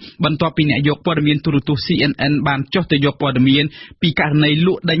ធំបន្ទាប់ពីអ្នកយកព័ត៌មានទូរទស្សន៍ CNN បានចុះទៅយកព័ត៌មានពីករណីល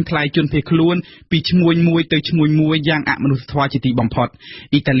ក់ដេញថ្លៃជនភៀសខ្លួនពីឈ្មួញមួយទៅឈ្មួញមួយយ៉ាងអមនុស្សធម៌ជាទីបំផុត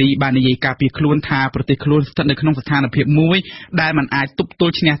អ៊ីតាលីបាននិយាយការពីខ្លួនថាប្រទេសខ្លួនស្ថិតនៅក្នុងស្ថានភាពមួយដែលមិនអាចទប់ទ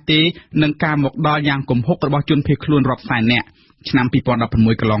ល់ឈ្នះទេនឹងការមកដល់យ៉ាងគំហុករបស់ជនភៀសខ្លួនរាប់សែននាក់ ឆ្នាំ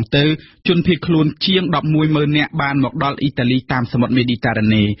2016កន្លងទៅជនភៀសខ្លួនជាង 11,000 នាក់បានមកដល់អ៊ីតាលីតាមសមុទ្រមេឌីតារ៉ា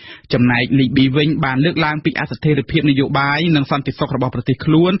ណេចំណែកលីប៊ីវិញបានលើកឡើងពីអស្ថិរភាពនយោបាយនិងសន្តិសុខរបស់ប្រទេស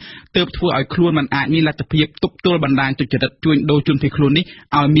ខ្លួនទើបធ្វើឲ្យខ្លួនមិនអាចមានលទ្ធភាពទប់ទល់បណ្ដាញទុច្ចរិតជួញដូរជនភៀសខ្លួននេះ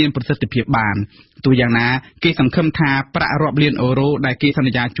ឲ្យមានប្រសិទ្ធភាពបានទោះយ៉ាងណាគេសង្ឃឹមថាប្រាក់រាប់លានអឺរ៉ូដែលគេស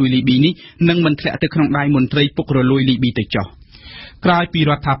ន្យាជួយលីប៊ីនេះនឹងមិនធ្លាក់ទៅក្នុងដៃមន្ត្រីពុករលួយលីប៊ីទៅចុះក្រោយពី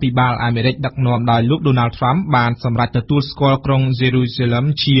រដ្ឋាភិបាលអាមេរិកដឹកនាំដោយលោក Donald Trump បានសម្រេចទទួលស្គាល់ក្រុង Jerusalem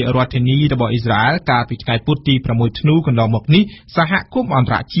ជារដ្ឋធានីរបស់អ៊ីស្រាអែលកាលពីថ្ងៃពុធទី 6 ធ្នូកន្លងមកនេះសហគមន៍អន្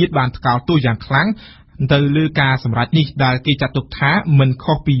តរជាតិបានថ្កោលទោសយ៉ាងខ្លាំងទៅលើការសម្រេចនេះដែលគេចាត់ទុកថាមិន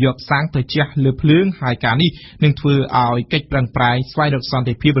ខុសពីយកសាំងទៅជះលើភ្លើងហើយការនេះនឹងធ្វើឲ្យកិច្ចប្រឹងប្រែងស្វែងរកសន្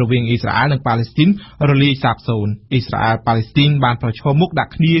តិភាពរវាងអ៊ីស្រាអែលនិងប៉ាឡេស្ទីនរលាយសាបសូន្យអ៊ីស្រាអែលប៉ាឡេស្ទីនបានប្រឈមមុខដា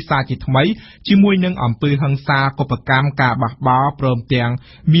ក់គ្នាសារជាថ្មីជាមួយនឹងអំពើហិង្សាកុបកម្មការបះបោរព្រមទាំង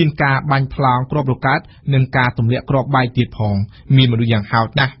មានការបាញ់ប្លង់គ្រាប់រ៉ុកែតនិងការទម្លាក់គ្រាប់បែកទៀតផងមានមនុស្សយ៉ាងហោច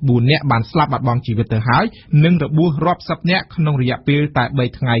ណាស់4នាក់បានស្លាប់បាត់បង់ជីវិតទៅហើយនិងរបួសរាប់សិបនាក់ក្នុងរយៈពេលតែ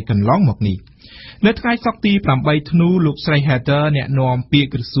3ថ្ងៃកន្លងមកនេះនៅថ្ងៃសុក្រទី 8 ធ្នូលោកស្រី Heather អ្នកនាំពាក្យ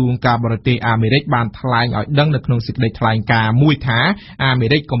ក្រសួងការបរទេសអាមេរិកបានថ្លែងឲ្យដឹងនៅក្នុងសេចក្តីថ្លែងការណ៍មួយថាអាមេ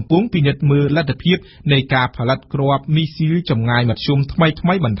រិកកំពុងពិនិត្យមើលលទ្ធភាពនៃការផលិតគ្រាប់មីស៊ីលចម្ងាយមធ្យមថ្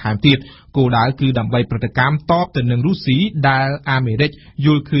មីបន្ថែមទៀតគោលដៅគឺដើម្បីប្រតិកម្មតបទៅនឹងរុស្ស៊ីដែលអាមេរិកយ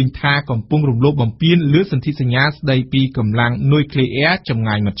ល់ឃើញថាកំពុងរំលោភបំពានលើសន្ធិសញ្ញាស្តីពីកម្លាំងនុយក្លេអ៊ែរចម្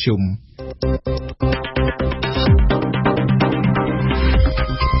ងាយមធ្យម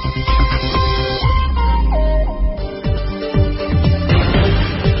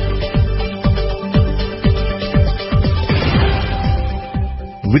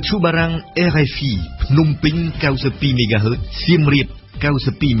វិទ្យុបារាំង RFI ភ្នំពេញ 92 MHz សៀមរាប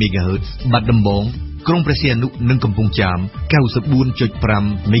 92 MHz បាត់ដំបងក្រុងព្រះសីហនុនិងកំពង់ចាម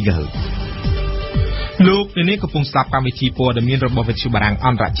 94.5 MHz លោកអ្នកនាងកំពុងស្ដាប់កម្មវិធីព័ត៌មានរបស់វិទ្យុបារាំងអ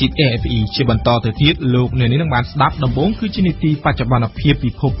ន្តរជាតិ RFI ជាបន្តទៅទៀតលោកអ្នកនាងនឹងបានស្ដាប់ដំបូងគឺជានីតិបច្ចុប្បន្នភាព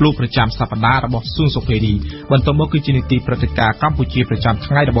ពិភពលោកប្រចាំសប្តាហ៍របស់ស៊ុនសុភេរីបន្តមកគឺជានីតិព្រឹត្តិការណ៍កម្ពុជាប្រចាំ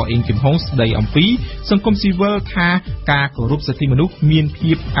ថ្ងៃរបស់អ៊ីងគឹមហុងស្ដីអំពីសង្គមស៊ីវិលថាការគោរពសិទ្ធិមនុស្សមាន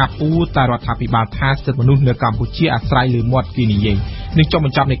ភាពអាប់អួរតែរដ្ឋាភិបាលថាសិទ្ធិមនុស្សនៅកម្ពុជាអាស្រ័យលើមាត់គេនិយាយនឹងចុងប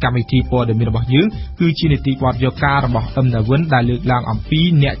ញ្ចប់នៃកម្មវិធីព័ត៌មានរបស់យើងគឺជានីតិបទយកការរបស់អឹមណាវិនដែលលើកឡើងអំពី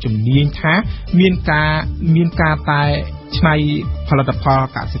អ្នកជំនាញថាមានការតែឆ្នៃផលិតផល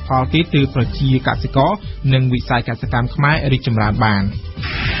កសិផលទេទើបប្រជាកសិករនិងវិស័យកសិកម្មខ្មែររីកចម្រើនបាន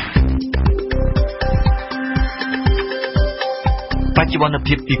បច្ចុប្បន្ន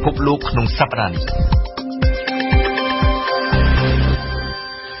ភាពពិភពលោកក្នុងសប្តាហ៍នេះ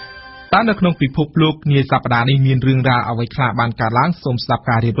តាមនៅក្នុងពិភពលោកនាសប្តាហ៍នេះមានរឿងរ៉ាវអ្វីខ្លះបានកើតឡើងសូមស្ដាប់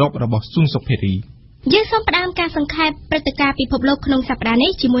ការរៀបរាប់របស់ស៊ុនសុភេរីយើងសូមផ្ដើមការសង្ខេបព្រឹត្តិការណ៍ពិភពលោកក្នុងសប្តាហ៍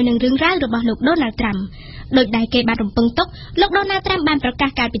នេះជាមួយនឹងរឿងរ៉ាវរបស់លោក Donald Trump ដោយដែលគេបានរំពឹងទុកលោក Donald Trump បានប្រកាស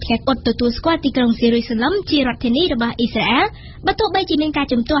កាលពីថ្ងៃពុធទទួលស្គាល់ទីក្រុង Jerusalem ជារដ្ឋធានីរបស់អ៊ីស្រាអែលបើទោះបីជាមានការ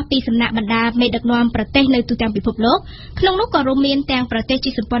ជំទាស់ពីសំណាក់បណ្ដាមេដឹកនាំប្រទេសនៅទូទាំងពិភពលោកក្នុងនោះក៏រួមមានទាំងប្រទេស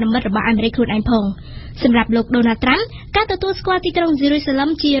ជាសម្ព័ន្ធមិត្តរបស់អាមេរិកខ្លួនឯងផងសម្រាប់លោក Donald Trump ការទទួលស្គាល់ទីក្រុង Jerusalem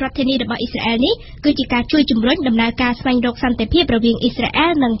ជារដ្ឋធានីរបស់អ៊ីស្រាអែលនេះគឺជាការជួយជំរុញដំណើរការស្វែងរកសន្តិភាពរវាងអ៊ីស្រាអែ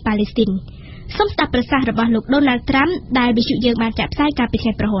លនិងប៉ាឡេស្ទីនសូមស្ដាប់ប្រសាសន៍របស់លោក Donald Trump ដែលវិទ្យុយើងបានចាក់ផ្សាយកាលពីថ្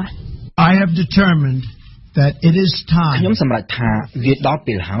ងៃព្រហស្បតិ៍ I have determined that it is time ខ្ញុំសម្រេចថាវាដល់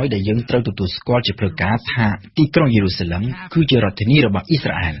ពេលហើយដែលយើងត្រូវទទួលស្គាល់ជាផ្លូវការថាទីក្រុងយេរូសាឡឹមគឺជារដ្ឋធានីរបស់អ៊ីស្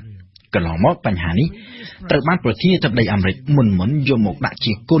រាអែលកន្លងមកបញ្ហានេះត្រូវបានប្រធានាធិបតីអាមេរិកមុនយកមកដាក់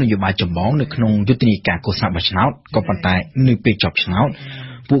ជាគោលនយោបាយចម្បងនៅក្នុងយុទ្ធនាការឃោសនាបោះឆ្នោតក៏ប៉ុន្តែនៅពេលចប់ឆ្នោត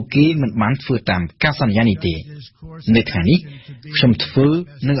ពួកគេមិនបានធ្វើតាមការសន្យានេះទេនៅថ្ងៃនេះខ្ញុំធ្វើ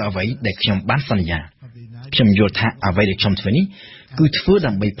នៅអ្វីដែលខ្ញុំបានសន្យាខ្ញុំយល់ថាអ្វីដែលខ្ញុំធ្វើនេះគឺធ្វើ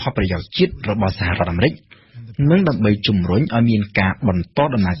ដើម្បីផលប្រយោជន៍ជាតិរបស់សហរដ្ឋអាមេរិកនិងដើម្បីជំរុញឲ្យមានការបន្ត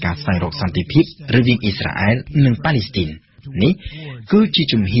ដំណើរការស្វែងរកសន្តិភាពរវាងអ៊ីស្រាអែលនិងប៉ាឡេស្ទីននេះគឺជា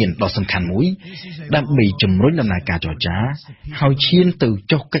ជំហានដ៏សំខាន់មួយដើម្បីជំរុញដំណើរការចរចាហើយឈានទៅ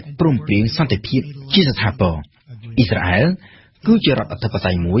ចុះកិច្ចព្រមព្រៀងសន្តិភាពជាស្ថាពរអ៊ីស្រាអែលគឺជារដ្ឋអធិប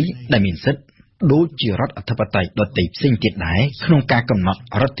តេយ្យមួយដែលមានសិទ្ធិដូចជារដ្ឋអធិបតេយ្យដទៃផ្សេងទៀតដែរក្នុងការកំណត់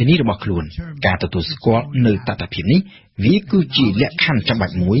រដ្ឋធានីរបស់ខ្លួនការទទួលស្គាល់នៅតថភាពនេះវាគឺជាលក្ខខណ្ឌចាំបា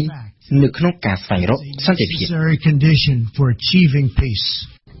ច់មួយនៅក្នុងការស្វែងរកសន្តិភាព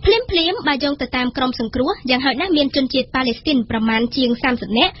ភ្លាមបើយោងទៅតាមក្រុមសង្គ្រោះយ៉ាងហោចណាស់មានជនជាតិប៉ាឡេស្ទីនប្រមាណជាង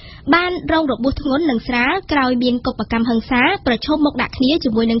30នាក់បានរងរបួសធ្ងន់និងស្រាលក្រោយមានកុបកម្មហិង្សាប្រឈមមុខដាក់គ្នាជា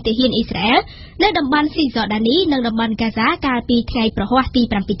មួយនឹងទាហានអ៊ីស្រាអែលនៅតំបន់ស៊ីហ្សដានីនិងតំបន់ហ្គាហ្សាកាលពីថ្ងៃប្រហ័សទី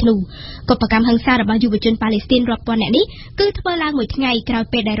7ធ្នូកុបកម្មហិង្សារបស់យុវជនប៉ាឡេស្ទីនរាប់ពាន់នាក់នេះគឺធ្វើឡើងមួយថ្ងៃក្រោយ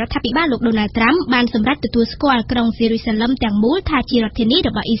ពេលដែលរដ្ឋាភិបាលលោកដូណាល់ត្រាំបានសម្រេចទទួលស្គាល់ក្រុងយេរូសាឡឹមទាំងមូលថាជារដ្ឋធានីរ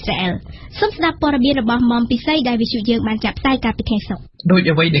បស់អ៊ីស្រាអែលសូមស្ដាប់ព័ត៌មានរបស់មុំពិសីដែលវិទ្យុយើងបានចាប់ផ្សាយកាលពីថ្ងៃសុក្រដោយ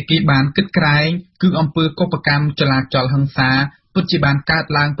អ្វីដែលគេបានគិតក្រែងគឺអំពើកុបកម្មចលាចលហិង្សាពិតជាបានកើត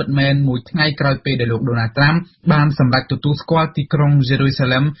ឡើងពិតមែនមួយថ្ងៃក្រោយពេលដែលលោកដូណាល់ត្រាំបានសម្រេចទទួលស្គាល់ទីក្រុងយេរូសា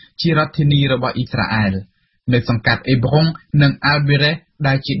ឡឹមជារដ្ឋធានីរបស់អ៊ីស្រាអែលនៅសង្កាត់អេប្រុងនិងអាល់ប៊ីរ៉េស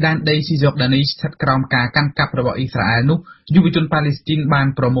ដែលជាដែនដីស៊ីហ្សដានីស្ថិតក្រោមការកាន់កាប់របស់អ៊ីស្រាអែលនោះយុវជនប៉ាឡេស្ទីនបាន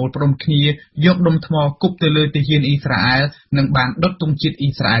ប្រមូលផ្ដុំគ្នាយកដុំថ្មគប់ទៅលើទាហានអ៊ីស្រាអែលនិងបានដុតទង់ជាតិអ៊ី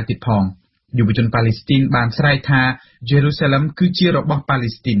ស្រាអែលទៀតផងយុវជនប៉ាឡេស្ទីនបានស្រែកថាយេរូសាឡឹមគឺជារបស់ប៉ាឡេ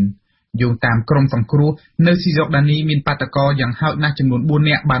ស្ទីនយោងតាមក្រុមសង្គ្រោះនៅស៊ីហ្សដានីមានបាតកោយ៉ាងហោចណាស់ចំនួន4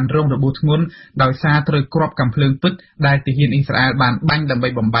នាក់បានរងរបួសធ្ងន់ដោយសារត្រូវគ្រាប់កាំភ្លើងពិតដែលទាហានអ៊ីស្រាអែលបានបាញ់ដើម្បី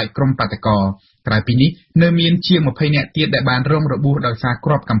បំបែកក្រុមបាតកោក្រៅពីនេះនៅមានជាង20នាក់ទៀតដែលបានរងរបួសដោយសារគ្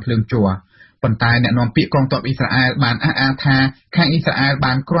រាប់កាំភ្លើងជ័រប៉ុន្តែអ្នកនាំពាក្យកងទ័ពអ៊ីស្រាអែលបានអះអាងថាខាងអ៊ីស្រាអែល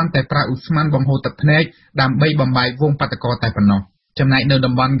បានគ្រាន់តែប្រើឧស្ម័នបំហូរទឹកភ្នែកដើម្បីបំបែកវងបាតកោតែប៉ុណ្ណោះចំណែកនៅ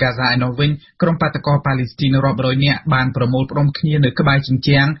តំបន់ហ្គាហ្សាឯនោះវិញក្រុមបាតកោប៉ាឡេស្ទីនរាប់រយនាក់បានប្រមូលផ្ដុំគ្នានៅក្បែរជញ្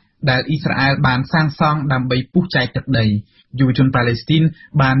ជាំងដែលអ៊ីស្រាអែលបានសាងសង់ដើម្បីពុះចែកទឹកដីយុវជនប៉ាឡេស្ទីន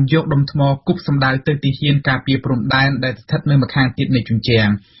បានយកដុំថ្មគប់សម្ដៅទៅទាហានការពារព្រំដែនដែលស្ថិតនៅម្ខាងទៀតនៃជញ្ជាំង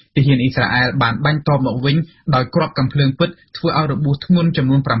ទាហានអ៊ីស្រាអែលបានបាញ់តបមកវិញដោយគ្រាប់កាំភ្លើងពិតធ្វើឲ្យរបួសធ្ងន់ចំ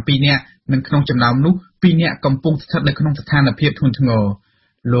នួន7នាក់និងក្នុងចំណោមនោះ2នាក់កំពុងស្ថិតនៅក្នុងស្ថានភាពធ្ងន់ធ្ងរ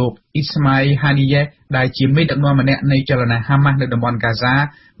លោកអ៊ីស្ម៉ាអ៊ីលហានីយ៉េដែលជាមេដឹកនាំម្នាក់នៃចលនាហាម៉ាស់នៅតំបន់ហ្គាហ្សា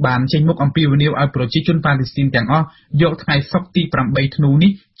បានចេញមុខអំពាវនាវឲ្យប្រជាជនប៉ាឡេស្ទីនទាំងអស់យកថ្ងៃសុក្រទី8ធ្នូ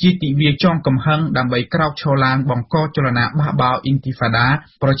នេះជាទិវាចងកំហឹងដើម្បីក្រោកឈរឡើងបង្កចលនាបះបោរអ៊ីនទីហ្វាដា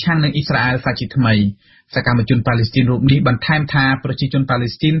ប្រឆាំងនឹងអ៊ីស្រាអែលសាជាថ្មីសកម្មជនប៉ាឡេស្ទីនរូបនេះបន្ថែមថាប្រជាជនប៉ាឡេ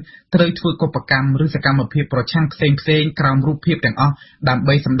ស្ទីនត្រូវធ្វើកុបកម្មឬសកម្មភាពប្រឆាំងផ្សេងៗក្រោមរូបភាពទាំងអស់ដើម្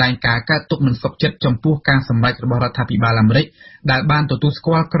បីសម្ដែងការកើតទុក្ខមិនសុខចិត្តចំពោះការសម្រេចរបស់រដ្ឋាភិបាលអាមេរិកដែលបានទទួលស្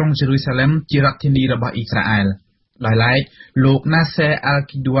គាល់ក្រុងយេរូសាឡឹមជារដ្ឋធានីរបស់អ៊ីស្រាអែលដោយឡែកលោក Nasser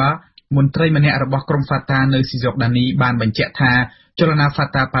Al-Kidwa មន្ត្រីម្នាក់របស់ក្រុម Fatah នៅស៊ីហ្សដានីបានបញ្ជាក់ថាចលនា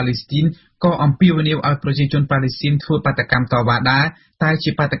Fatah ប៉ាឡេស្ទីនក៏អំពាវនាវឲ្យប្រជាជនប៉ាឡេស្ទីនធ្វើបាតកម្មតវ៉ាដែរតែ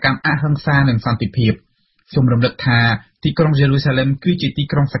ជាបាតកម្មអហិង្សានិងសន្តិភាពសូមរំលឹកថាទីក្រុងយេរូសាឡឹមគឺជាទី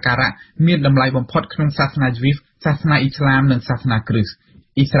ក្រុងសក្ការៈមានតម្លៃបំផុតក្នុងសាសនាយូវីសសាសនាអ៊ីស្លាមនិងសាសនាគ្រីស្ទ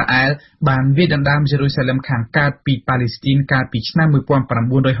អ៊ីស្រាអែលបានវាយដណ្ដើមយេរូសាឡឹមខាងកើតពីប៉ាឡេស្ទីនកាលពីឆ្នាំ1967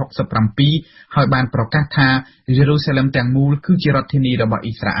ហើយបានប្រកាសថាយេរូសាឡឹមទាំងមូលគឺជារដ្ឋធានីរបស់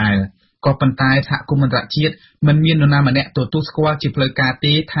អ៊ីស្រាអែលក៏ប៉ុន្តែសហគមន៍អន្តរជាតិមិនមាននរណាម្នាក់ទទួលស្គាល់ជាផ្លូវការ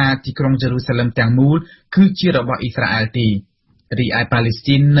ទេថាទីក្រុងយេរូសាឡឹមទាំងមូលគឺជារបស់អ៊ីស្រាអែលទេរីឯប៉ាឡេស្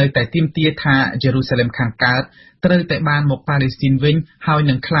ទីននៅតែទាមទារថាយេរូសាឡឹមខាងកើតត្រូវតែបានមកប៉ាឡេស្ទីនវិញហើយ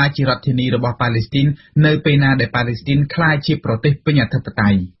នឹងក្លាយជារដ្ឋធានីរបស់ប៉ាឡេស្ទីននៅពេលណាដែលប៉ាឡេស្ទីនក្លាយជាប្រទេសពេញអធិបតេ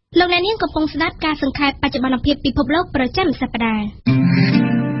យ្យលោកអ្នកនាងកំពុងស្ដាប់ការសង្ខេបបច្ចុប្បន្នភាពពិភពលោកប្រចាំសប្តាហ៍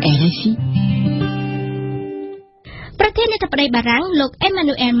RFI ប្រធានាធិបតីបារាំងលោកអេម៉ា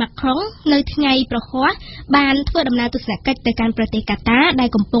នូអែលម៉ាក្រុងនៅថ្ងៃប្រហ័សបានធ្វើដំណើរទស្សនកិច្ចទៅកាន់ប្រទេសកាតាដែល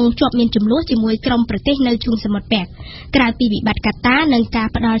កំពុងជាប់មានជម្លោះជាមួយក្រុមប្រទេសនៅឈូងសមុទ្រប៉ែកក្រៅពីវិបត្តិកាតានិងការ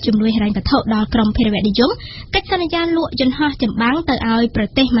ផ្ដល់ជំនួយហិរញ្ញវត្ថុដល់ក្រុមភេរវនិយមកិច្ចសន្យាលក់យន្តហោះចម្បាំងទៅឲ្យប្រ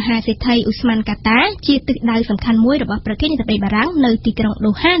ទេសមហាសេដ្ឋីអ៊ូស្ម៉ាន់កាតាជាទិសដៅសំខាន់មួយរបស់ប្រធានាធិបតីបារាំងនៅទីក្រុង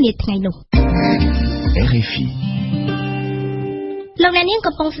ដូហានាថ្ងៃនោះ RFIលោកអ្នកនាង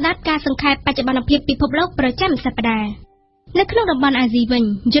កំពុងស្ដាប់ការសង្ខេបបច្ចុប្បន្នភាពពិភពលោកប្រចាំសប្តាហ៍នៅក្នុងតំបន់អាស៊ីវិញ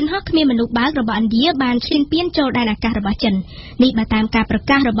យន្តហោះគ្មានមនុស្សបើករបស់ឥណ្ឌាបានឈ្លានពានចូលដែនអាកាសរបស់ចិននេះបើតាមការប្រ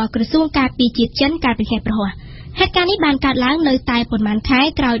កាសរបស់ក្រសួងការពារជាតិចិនកាលពីថ្ងៃប្រហ័សហេតុការណ៍នេះបានកើតឡើងនៅតែប៉ុន្មានខែ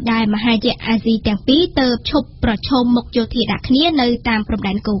ក្រោយដែលមហាយៈអាស៊ីទាំងពីរទៅឈប់ប្រឈមមុខយោធាដាក់គ្នានៅតាមព្រំ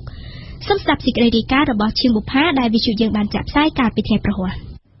ដែនគោកសូមស្ដាប់សេចក្តីរាយការណ៍របស់ឈៀងបុប្ផាដែលវិទ្យុយើងបានចាក់ផ្សាយកាលពីថ្ងៃប្រហ័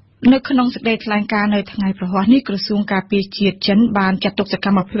សនៅក្នុងសេចក្តីថ្លែងការណ៍នៅថ្ងៃប្រហ័សនេះក្រសួងការពារជាតិចិនបានចាត់ទុកសក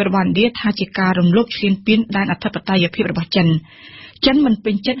ម្មភាពរបស់ឥណ្ឌាថាជាការរំលោភឈ្លានពានដែនអធិបតេយ្យភាពរបស់ចិនមិន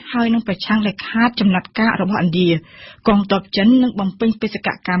ពេញចិត្តហើយនឹងប្រឆាំងលេខខាតចំណាត់ការរបស់ឥណ្ឌាកងទ័ពចិននឹងបំពេញបេសក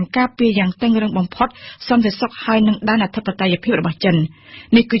កម្មការពារយ៉ាងតឹងរ៉ឹងបំផុតសន្តិសុខហើយនឹងដែនអធិបតេយ្យភាពរបស់ចិន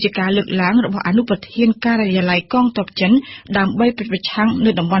នេះគឺជាការលើកឡើងរបស់អនុប្រធានការិយាល័យកងទ័ពចិនដើម្បីប្រឆាំង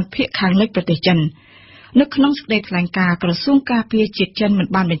នៅតំបន់ភាគខាងលិចប្រទេសចិន នៅក្នុងសេចក្តីថ្លែងការណ៍ក្រសួងការពារជាតិចិនមិន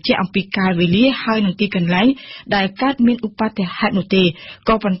បានបញ្ជាក់អំពីកាលវេលាហើយនឹងទីកន្លែងដែលកើតមានឧបទ្ទហេតុនោះទេ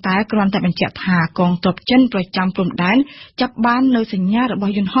ក៏ប៉ុន្តែគ្រាន់តែបញ្ជាក់ថាកងទ័ពចិនប្រចាំព្រំដែនចាប់បាននៅសញ្ញារ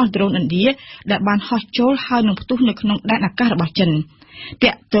បស់យន្តហោះដ្រូនឥណ្ឌាដែលបានហោះចូលហើយនឹងផ្ទុះនៅក្នុងដែនអាកាសរបស់ចិ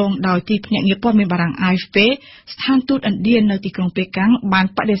នតាក់ទងដោយទីភ្នាក់ងារព័ត៌មានបារាំង AFP ស្ថានទូតឥណ្ឌានៅទីក្រុងប៉េកាំងបាន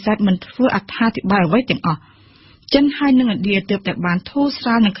បដិសេធមិនធ្វើអត្ថាធិប្បាយអ្វីទាំងអស់ចិនហើយនិងឥណ្ឌាទើបតែបានធូ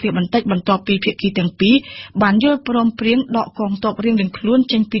រស្រាលនឹងគ្រាបន្តិចបន្ទាប់ពីភាគីទាំងពីរបានយល់ព្រមព្រៀងដកកងទ័ពរៀងៗខ្លួន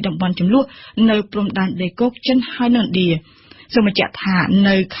ចេញពីតំបន់ជម្លោះនៅព្រំដែនដីគោកចិនហើយនិងឥណ្ឌាសូមបញ្ជាក់ថា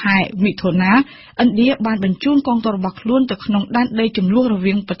នៅខែមិថុនាឥណ្ឌាបានបញ្ជូនកងទ័ពរបស់ខ្លួនទៅក្នុងដែនដីជម្លោះ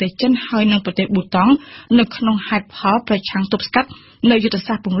រវាងប្រទេសចិនហើយនិងប្រទេសប៊ូតង់នៅក្នុងហេតុផលប្រឆាំងទប់ស្កាត់នៅយុទ្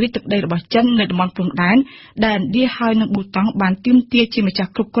ធសាស្ត្រពង្រីកទឹកដីរបស់ចិននៅតំបន់ព្រំដែនដែលឥណ្ឌាហើយនិងប៊ូតង់បានទាមទា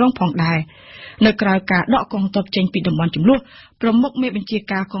រជាម្ចាស់គ្រប់គ្រងផងដែរនៅក្រៅការដកកងទ័ពចេញពីតំបន់ជម្លោះប្រមុខមេបញ្ជា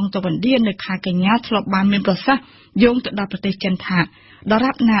ការកងទ័ពឥណ្ឌានៅខែកញ្ញាធ្លាប់បានមានប្រសាសន៍យោងទៅដល់ប្រទេសចិនថាដ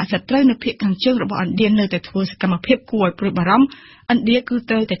រាបណាសត្រូវនៅភាគខាងជើងរបស់ឥណ្ឌានៅតែធ្វើសកម្មភាពគួរឲ្យព្រួយបារម្ភ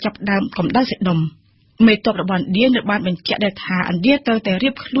ឥណ្ឌាគឺត្រូវតែចាប់ដើមកម្ដៅសេះដុំមេទ័ពរបស់ឥណ្ឌានៅបានបញ្ជាក់ដែរថាឥណ្ឌាត្រូ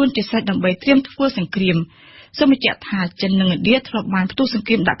វតែរៀបខ្លួនជាស្រេចដើម្បីត្រៀមធ្វើសង្គ្រាមសូមបញ្ជាក់ថាចិននិងឥណ្ឌាធ្លាប់បានផ្ទុះ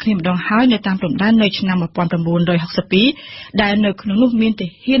សង្គ្រាមដាក់គ្នាម្ដងហើយនៅតាមព្រំដែននៅឆ្នាំ1962ដែលនៅក្នុងនោះមានទា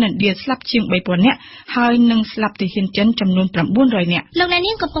ហានឥណ្ឌាស្លាប់ជាង 3000 នាក់ហើយនិងស្លាប់ទាហានចិនចំនួន 900 នាក់លោកអ្ន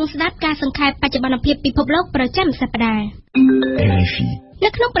កនាងកំពុងស្ដាប់ការសង្ខេបបច្ចុប្បន្នភាពពិភពលោកប្រចាំសប្តាហ៍ RFI នៅ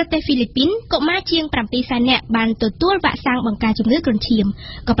ក្នុងប្រទេសហ្វីលីពីនកុមារជាង 700,000 នាក់បានទទួលវ៉ាក់សាំងបង្ការជំងឺគ្រុនឈាម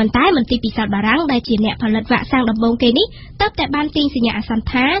ក៏ប៉ុន្តែមន្ទីរពិសោធន៍បារាំងដែលជាអ្នកផលិតវ៉ាក់សាំងដំបូងគេនេះទើបតែបានទាញសញ្ញាអាសន្ន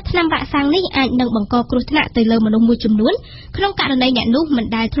ថាថ្នាំវ៉ាក់សាំងនេះអាចនឹងបង្កគ្រោះថ្នាក់ទៅលើមនុស្សមួយចំនួនក្នុងករណីអ្នកនោះមិ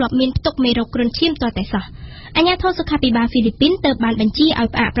នដែលធ្លាប់មានផ្ទុកមេរោគគ្រុនឈាមទាល់តែសោះអាជ្ញាធរសុខាភិបាលហ្វីលីពីនទើបបានបញ្ជាឲ្យ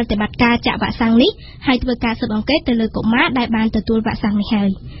ផ្អាកប្រតិបត្តិការចាក់វ៉ាក់សាំងនេះហើយធ្វើការស៊ើបអង្កេតទៅលើកុមារដែលបានទទួលវ៉ាក់សាំងនេះហើយ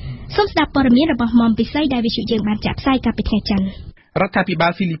សូមស្ដាប់ព័ត៌មានរបស់មុំពិសីដែលវិទ្យុយើងបានចាក់ផ្សាយកាលពីថ្ងៃច័ន្ទរដ្ឋាភិ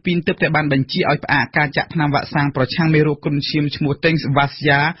បាលហ្វីលីពីនទើបតែបានបញ្ជាឲ្យផ្អាកការចាក់ថ្នាំវ៉ាក់សាំងប្រឆាំងមេរោគគ្រុនឈាមឈ្មោះ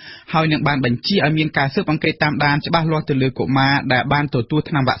Vasia ហើយនឹងបានបញ្ជាឲ្យមានការស៊ើបអង្កេតតាមដានច្បាស់លាស់ទៅលើកុមារដែលបានទទួល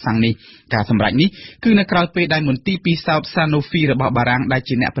ថ្នាំវ៉ាក់សាំងនេះការសម្រេចនេះគឺនៅក្រៅពេលដែលមន្ទីរពិសោធន៍ Sanofi របស់បារាំងដែ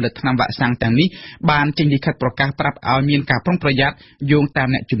លជាអ្នកផលិតថ្នាំវ៉ាក់សាំងទាំងនេះបានចេញលិខិតប្រកាសប្រាប់ឲ្យមានការប្រុងប្រយ័ត្នយោងតា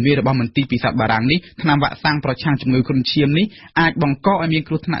មអ្នកជំនាញរបស់មន្ទីរពិសោធន៍បារាំងនេះថ្នាំវ៉ាក់សាំងប្រឆាំងជំងឺគ្រុនឈាមនេះអាចបង្កឲ្យមា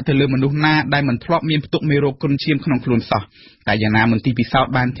នគ្រោះថ្នាក់ទៅលើមនុស្សណាដែលមិនធ្លាប់មានផ្ទុកមេរោគគ្រុនឈាមក្នុងខ្លួនសោះតែយ៉ាងណាមន្ទីរពិសោ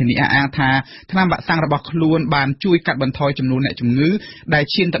ធន៍បានធានាអះអាងថាថ្នាំវ៉ាក់សាំងរបស់ខ្លួនបានជួយកាត់បន្ថយចំនួនអ្នកជំងឺដែ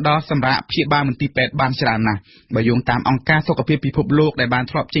លឈានទៅដល់សម្រាប់ព្យាបាលមន្ទីរពេទ្យបានច្រើនណាស់បើយោងតាមអង្គការសុខភាពពិភពលោកដែលបាន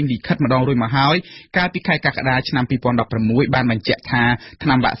ធ្លាប់ចេញលិខិតម្ដងរួចមកហើយកាលពីខែកក្កដាឆ្នាំ2016បានបញ្ជាក់ថាថ្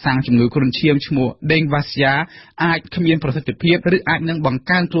នាំវ៉ាក់សាំងជំងឺគ្រុនឈាមឈ្មោះ Vasia អាចគ្មានប្រសិទ្ធភាពឬអាចនឹង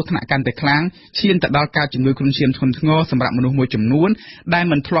បង្កើនគ្រោះថ្នាក់កាន់តែខ្លាំងឈានទៅដល់ការជំងឺគ្រុនឈាមធ្ងន់ធ្ងរសម្រាប់មនុស្សមួយចំនួនដែ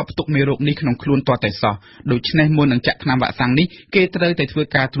លមិនធ្លាប់ផ្ទុកមេរោគនេះក្នុងខ្លួនទាល់តែសោះដូច្នេះមុននឹងចាក់ថ្នាំវ៉ាក់សាំងនេះគេត្រូ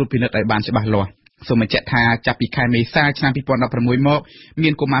វតែធ្វើការត្រួតពិនិត្យឲ្យបានច្បាស់លាស់សូមបញ្ជាក់ថាចាប់ពីខែមេសាឆ្នាំ2016មកមា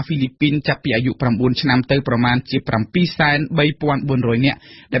នកុមារហ្វីលីពីនចាប់ពីអាយុ9ឆ្នាំទៅប្រមាណជា 734,000 នាក់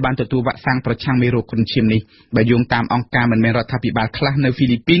ដែលបានទទួលវ៉ាក់សាំងប្រឆាំងមេរោគគ្រុនឈាមនេះបើយោងតាមអង្គការមិនមែនរដ្ឋាភិបា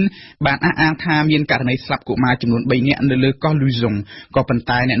លខ្លះនៅហ្វីលីពីនបានអះអាងថាមានករណីស្លាប់កុមារចំនួន3នាក់នៅលើកោះលូហ្សុងក៏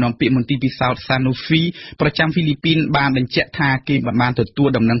ប៉ុន្តែអ្នកនាំពាក្យមន្ទីរពិសោធន៍ Sanofi ប្រចាំហ្វីលីពីនបានបញ្ជាក់ថាគេមិនបានទទួ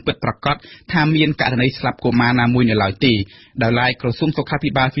លដំណឹងពិតប្រាកដថាមានករណីស្លាប់កុមារណាមួយនៅឡើយទេដោយឡែកក្រសួ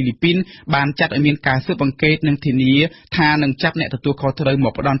ងសុខាភិបាលហ្វីលីពីនបានចាត់ឲ្យមានការស៊ើបអង្កេតនិងធានាថានឹងចាប់អ្នកទទួលខុសត្រូវម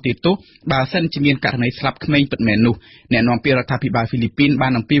កផ្ដន្ទាទោសបើសិនជាមានករណីស្លាប់ក្មេងពិតមែននោះអ្នកនាំពាក្យរដ្ឋាភិបាលហ្វីលីពីន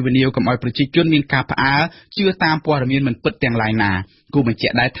បានអំពាវនាវកុំឲ្យប្រជាជនមានការផ្អើលជឿតាមព័ត៌មានមិនពិតទាំងឡាយណាគូ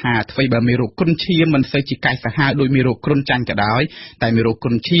បញ្ជាក់ដែរថាអ្វីបើមេរោគគ្រុនឈាមមិនសូវជាកាយសាហាវដោយមេរោគគ្រុនចាញ់ក៏ដោយតែមេរោគគ្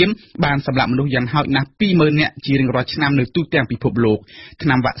រុនឈាមបានសម្លាប់មនុស្សយ៉ាងហោចណាស់ 20,000 នាក់ជារៀងរាល់ឆ្នាំនៅទូទាំងពិភពលោ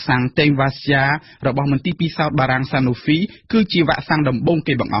កថ្នាំវ៉ាក់សាំង Vasia របស់មន្ទីរពិសោធន៍បារាំង Sanofi គឺជាវ៉ាក់សាំងដំបូង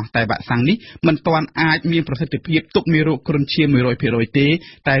គេបង្អស់តែវ៉ាក់សាំងនេះមិនទាន់អាចមានប្រសិទ្ធភាពទប់មេរោគគ្រុនឈាម 100% ទេ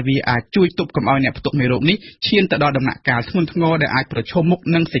តែវាអាចជួយទប់កុំឲ្យអ្នកផ្ទុកមេរោគនេះឈានទៅដល់ដំណាក់កាលធ្ងន់ធ្ងរដែលអាចប្រឈមមុខ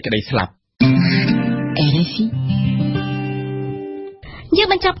នឹងសេចក្តីស្លាប់ RFI យើ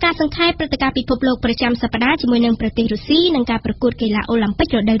ងបញ្ចប់ការសង្ខេបព្រឹត្តិការណ៍ពិភពលោកប្រចាំសប្តាហ៍ជាមួយនឹងប្រទេសរុស្ស៊ីនិងការប្រកួតកីឡាអូឡ িম্প ពិ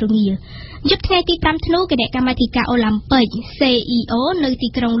ករដូវរងាយប់ថ្ងៃទី5ធ្នូគណៈកម្មាធិការអូឡ িম্প ពិក CEO នៅទី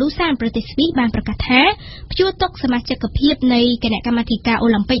ក្រុងលូសានប្រទេសស្វីសបានប្រកាសថាព្យួរទុកសមាជិកភាពនៃគណៈកម្មាធិការអូ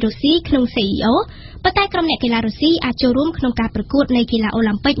ឡ িম্প ពិករុស្ស៊ីក្នុង CEO ប៉ុន្តែក្រុមអ្នកកីឡារុស្ស៊ីអាចចូលរួមក្នុងការប្រកួតនៃកីឡាអូ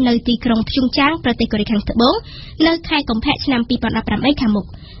ឡ িম্প ពិកនៅទីក្រុងព្យុងចាងប្រទេសកូរ៉េខាងត្បូងនៅខែកុម្ភៈឆ្នាំ2018ខាងមុខ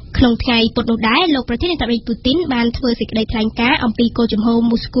ក្នុងថ្ងៃពុធនោះដែរលោកប្រធានាធិបតីពូទីនបានធ្វើសេចក្តីថ្លែងការណ៍អំពីគោលជំហ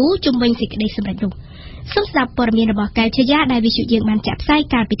រមូស្គូជំវិញសេចក្តីសម្រេចនោះសូមស្ដាប់ព័ត៌មានរបស់កែវឆាយាដែលវិទ្យុយើងបានចាក់ផ្សា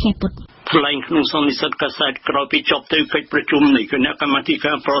យកាលពីថ្ងៃពុធ ថ្លែងក្នុងសន្និសីទកាសែតក្រោយពីចប់ទៅកិច្ចប្រជុំនៃគណៈកម្មាធិ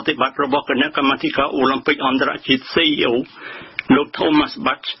ការប្រតិបត្តិរបស់គណៈកម្មាធិការអូឡ িম্প ិកអន្តរជាតិ CEO លោក Thomas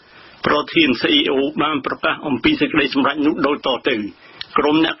Bach ប្រធាន CEO បានប្រកាសអំពីសេចក្តីសម្រេចនោះដូចតទៅក្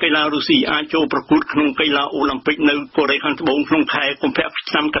រុមអ្នកកីឡារុស្ស៊ីអាចចូលប្រកួតក្នុងកីឡាអូឡ িম্প ិកនៅកូរ៉េខាងត្បូងក្នុងខែកុម្ភៈ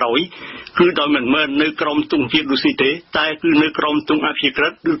ឆ្នាំក្រោយគឺដោយមិនមែននៅក្រុមទង់ជាតិរុស្ស៊ីទេតែគឺនៅក្រុមទង់អព្យាក្រឹ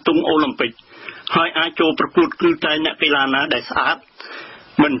តឬទង់អូឡ িম্প ិកហើយអាចចូលប្រកួតគឺតែអ្នកកីឡាណាដែលស្អាត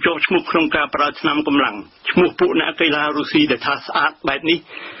មិនចុះឈ្មោះក្នុងការប្រើឆ្នាំកម្លាំងឈ្មោះពួកអ្នកកីឡារុស្ស៊ីដែលថាស្អាតបែបនេះ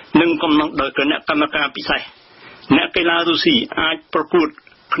នឹងកំណត់ដោយគណៈកម្មការពិសេសអ្នកកីឡារុស្ស៊ីអាចប្រកួត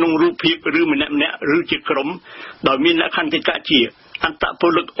ក្នុងរូបភាពឬម្នាក់ឬជាក្រុមដោយមានលក្ខន្តិកៈជាអត្តព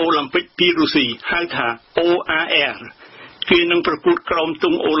លិកអូឡ িম্প ិកពីរុស្ស៊ីហៅថា ORR គេនឹងប្រកួតក្រុមទ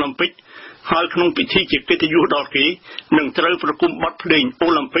ង់អូឡ িম্প ិកហើយក្នុងពិធីជាកិត្តិយសដល់គេនឹងត្រូវប្រគំបទភ្លេងអូ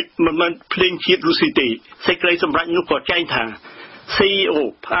ឡ িম্প ិកមិនមែនភ្លេងជាតិរុស្ស៊ីទេសេចក្តីសម្រេចនោះក៏ចែងថា CEO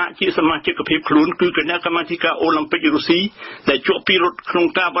ផ្អាកជាសមាជិកភាពខ្លួនគឺគណៈកម្មាធិការអូឡ িম্প ិករុស្ស៊ីដែលជាប់ពិរុទ្ធក្នុង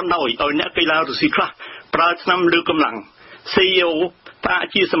ការបណ្ដោយឲ្យអ្នកកីឡារុស្ស៊ីខ្លះប្រើឆ្នាំលើកម្លាំង CEO ផ្អាក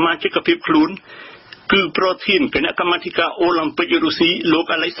ជាសមាជិកភាពខ្លួនគឺប្រធានគណៈកម្មាធិការអូឡ িম্প ិករុស្ស៊ីលោក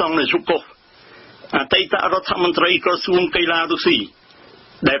Alexander Zhukov អតីតរដ្ឋមន្ត្រីក្រសួងកីឡារុស្ស៊ី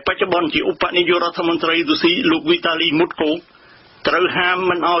ដែលបច្ចុប្បន្នជាឧបនាយករដ្ឋមន្ត្រីរុស្ស៊ីលោក Vitaly Mutko ត្រូវហាម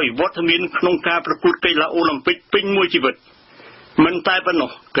មិនឲ្យវត្តមានក្នុងការប្រកួតកីឡាអូឡ িম্প ិកពេញមួយជីវិតមិនតែប៉ុណ្ណោះ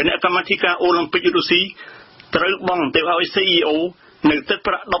គណៈកម្មាធិការអូឡ িম্প ិករុស្ស៊ីត្រូវបង់ទៅឲ្យ CEO នៅទឹក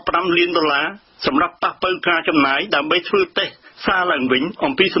ប្រាក់$15 លានសម្រាប់ប៉ះប៉ូវការចំណាយដើម្បីធ្វើតេស្តសារឡើងវិញ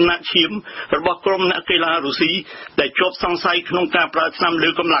អំពីសំណាក់ឈាមរបស់ក្រុមអ្នកកីឡារុស្ស៊ីដែលជាប់សង្ស័យក្នុងការប្រើឆ្នាំលើ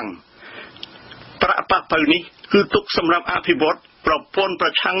កម្លាំងប្រាក់ប៉ះប៉ូវនេះគឺទុកសម្រាប់អភិវឌ្ឍប្រព័ន្ធប្រ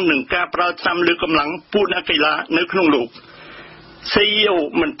ឆាំងនឹងការប្រើឆ្នាំលើកម្លាំងពួកអ្នកកីឡានៅក្នុងលោក CEO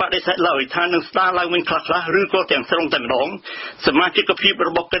មិនបដិសេធឡើយថានឹងស្ដារឡើងវិញខ្លះៗឬក៏ទាំងស្រុងតែម្ដងសមាជិកភាពរ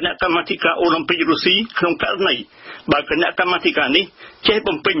បស់គណៈកម្មាធិការអូឡ িম্প ិករុស្ស៊ីក្នុងករណីបើគណៈកម្មាធិការនេះចេះ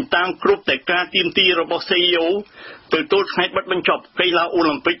បំពេញតាមគ្រប់តែការទាមទាររបស់ CEO ទៅទល់ថ្ងៃបិទបញ្ចប់កីឡាអូ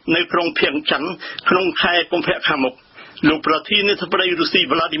ឡ িম্প ិកនៅក្រុងភៀងច័ន្ទក្នុងខែកុម្ភៈខាងមុខលោកប្រធានាធិបតីរុស្ស៊ី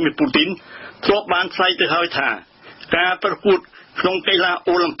Vladimir Putin ធ្លាប់បានថ្លែងទៅហើយថាការប្រកួតក្នុងកីឡា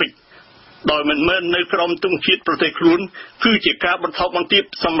អូឡ িম্প ិកដោយមិនមែននៅក្រោមទង់ជាតិប្រទេសខ្លួនគឺជាការបន្ថោកបន្ទាប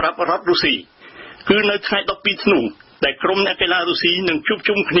សម្រាប់រដ្ឋរុស្ស៊ីគឺនៅថ្ងៃ12ធ្នូដែលក្រុមអ្នកកីឡារុស្ស៊ីនឹងជួប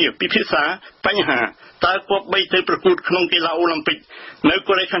ជុំគ្នាពិភាក្សាបញ្ហាតើគប្បីទៅប្រកួតក្នុងកីឡាអូឡ িম্প ិកនៅ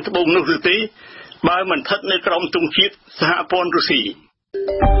កូរ៉េខាងត្បូងនោះឬទេបើមិនស្ថិតនៅក្រោមទង់ជាតិសហព័ន្ធរុស្ស៊ី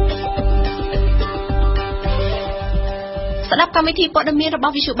ស្ដាប់កម្មវិធីព័ត៌មានរប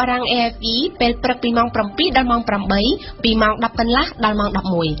ស់វិទ្យុបារាំង RFI ពេលព្រឹកពីម៉ោង 7 ដល់ម៉ោង 8 ពីម៉ោង 10 កន្លះដល់ម៉ោង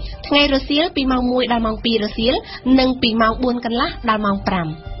 11 ថ្ងៃរសៀលពីម៉ោង 1 ដល់ម៉ោង 2 រសៀលនិងពីម៉ោង 4 កន្លះដល់ម៉ោង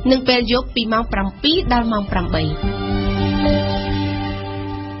 5 និងពេលយប់ពីម៉ោង 7 ដល់ម៉ោង 8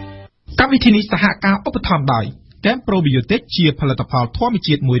 កម្មវិធីនេះសហការឧបត្ថម្ភដោយCamp Probiotic ជាផលិតផលធម្ម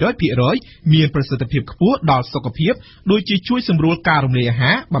ជាតិ 100% មានប្រសិទ្ធភាពខ្ពស់ដល់សុខភាពដូចជាជួយសម្រួលការរំលាយអា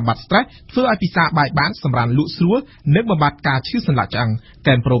ហារបំបាត់ stress ធ្វើឲ្យពិសាបាយបានសម្រានលក់ស្រួលនិងបំបាត់ការឈឺសន្លាក់ឆ្អឹង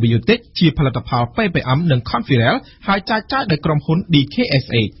Camp Probiotic ជាផលិតផល PPM និង Conferel ហើយចែកចាយដោយក្រុមហ៊ុន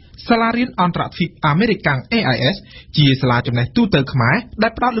DKSH សាលារៀនអន្តរជាតិអាមេរិក AIS ជាសាលាចំណេះទូទៅខ្មែរដែ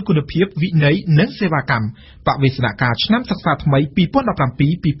លផ្ដោតលើគុណភាពវិន័យនិងសេវាកម្មបវិស្ណការឆ្នាំសិក្សាថ្មី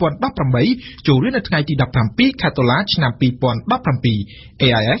 2017-2018 ចូលរៀននៅថ្ងៃទី 17 ខែតុលា ឆ្នាំ 2017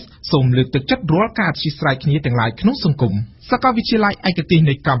 AIS សូមលើកទឹកចិត្តរាល់ការអធ្យាស្រ័យគ្នាទាំងឡាយក្នុងសង្គមសាកលវិទ្យាល័យឯកទេស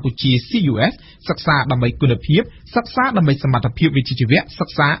នៃកម្ពុជា CUS សិក្សាដើម្បីគុណភាពសិក្សាដើម្បីសមត្ថភាពវិជ្ជាជីវៈសិ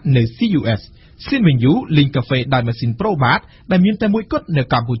ក្សានៅ CUS Xinវិញយូលីងកាហ្វេដោយម៉ាស៊ីន Pro Bar ដែលមានតែមួយគត់នៅ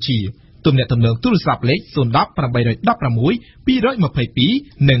កម្ពុជាទំនាក់ទំនងទូរស័ព្ទលេខ010 816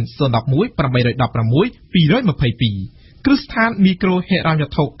 222និង011 816 222គ្រឹះស្ថានមីក្រូហិរញ្ញវ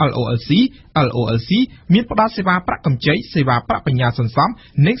ត្ថុ LOLC មានផ្ដល់សេវាប្រាក់កម្ចីសេវាប្រាក់បញ្ញាសន្សំ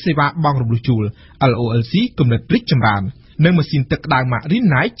និងសេវាបង់រំលោះជួល LOLC គំនិតរីកចម្រើននិងម៉ាស៊ីនទឹកក្តៅ Marine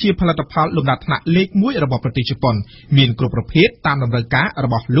ជាផលិតផលលំដាប់ថ្នាក់លេខ1របស់ប្រទេសជប៉ុនមានគ្រប់ប្រភេទតាមតម្រូវការរ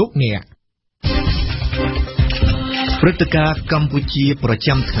បស់លោកអ្នកព្រឹត្តិការណ៍កម្ពុជាប្រ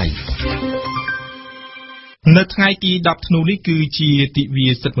ចាំថ្ងៃនៅថ្ងៃទី10ធ្នូនេះគឺជាទិវា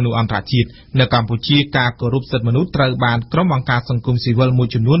សិទ្ធិមនុស្សអន្តរជាតិនៅកម្ពុជាការគោរពសិទ្ធិមនុស្សត្រូវបានក្រុមអង្គការសង្គមស៊ីវិលមួយ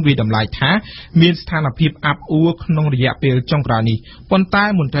ចំនួនវាតម្លៃថាមានស្ថានភាពអាប់អួរក្នុងរយៈពេលចុងក្រោយនេះប៉ុន្តែ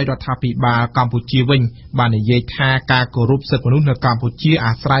មន្ត្រីរដ្ឋាភិបាលកម្ពុជាវិញបាននិយាយថាការគោរពសិទ្ធិមនុស្សនៅកម្ពុជា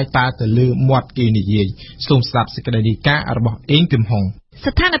អាស្រ័យតែទៅលើមាត់គេនិយាយសូមស្ដាប់សេចក្តីរាយការណ៍របស់អេងគឹមហុង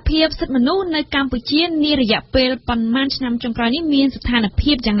ស្ថានភាពសិទ្ធិមនុស្សនៅកម្ពុជានារយៈពេលប៉ុន្មានឆ្នាំចុងក្រោយនេះមានស្ថាន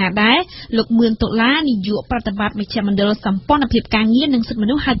ភាពយ៉ាងណាដែរលោកមឿនតុលានាយកប្រតិបត្តិមជ្ឈមណ្ឌលសម្ព័ន្ធភាពការងារនិងសិទ្ធិម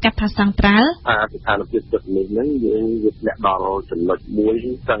នុស្សហៅកាត់ថាសង្ត្រាល់ស្ថានភាពសិទ្ធិមនុស្សហ្នឹងយើងយកអ្នកដល់ចំណុចមួយ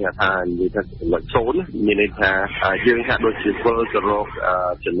សង្ឃថានិយាយថាចំណុច0មានន័យថាយើងថាដូចជាធ្វើទៅរក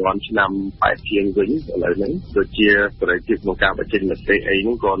ចំនួនឆ្នាំ8ជាងវិញឥឡូវហ្នឹងដូចជាសេរីភាពក្នុងការបញ្ចេញមតិអីហ្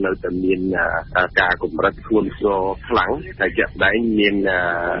នឹងក៏នៅតែមានការកម្រិតធ្ងន់ធ្ងរខ្លាំងហើយជាក់ស្ដែងមាន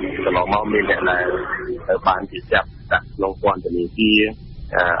កន្លងមកមានអ្នកដែលបានជាចាប់ដាក់ក្នុងពន្ធនាគារ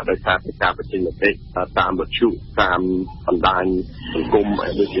ដោយសារតែការបញ្ចេញមតិតាមវិទ្យុតាមបណ្ដាញសង្គម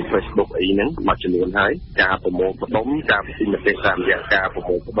ដូចជា Facebook អីហ្នឹងមួយចំនួនហើយការប្រមូលផ្ដុំការបញ្ចេញមតិតាមរយៈការប្រ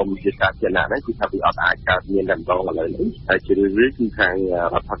មូលផ្ដុំជាសាធារណៈហ្នឹងគឺថាវាអត់អាចកើតមានតែម្ដងឥឡូវនេះហើយជារឿយៗគឺខាង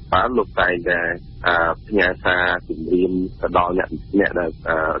រដ្ឋាភិបាលលោកតែងតែផ្ញើសារគម្រាមទៅដល់អ្នកដែល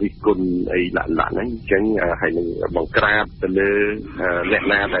រិះគន់អីឡាក់ហ្នឹងអញ្ចឹងហើយនឹងបង្ក្រាបទៅលើអ្នក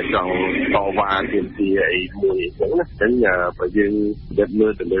ណាដែលចង់តវ៉ាទាមទារអីមួយអញ្ចឹងណាអញ្ចឹងបើយើងមើ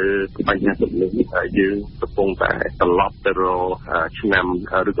លទៅលើបញ្ហាសិទ្ធិមនុស្សហើយយើងកំពុងតែត្រឡប់ទៅរកឆ្នាំ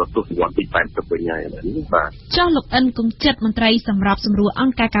ឬក៏ទសវត្សរ៍ទី80វិញហើយនេះបាទចុះលោកអិនគុំចិត្តមន្ត្រីសម្របសម្រួលអ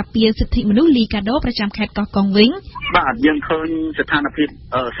ង្គការការពារសិទ្ធិមនុស្សលីកាដូប្រចាំខេត្តកោះកុងវិញបាទយើងឃើញស្ថានភាព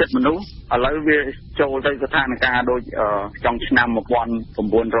សិទ្ធិមនុស្សឥឡូវវាចូលទៅស្ថានភាពដូចចុងឆ្នាំ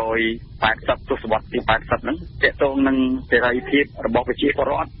1980ទសវត្សរ៍ទី80ហ្នឹងទាក់ទងនឹងសេរីភាពរបស់ប្រជាពល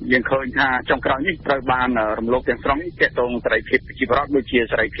រដ្ឋយើងឃើញថាចុងក្រោយនេះត្រូវបានរំលោភទាំងស្រុងទាក់ទងសេរីភាពប្រជាពលរដ្ឋដូចជា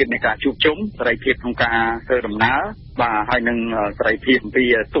សេរីភាពនៃការជួបជុំសេរីភាពក្នុងការធ្វើដំណើរបាទហើយនឹងសេរីភាពអំពី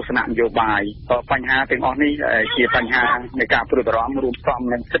ទស្សនៈនយោបាយបញ្ហាទាំងអស់នេះជាបញ្ហានៃការព្រួយបារម្ភរួមផ្សំ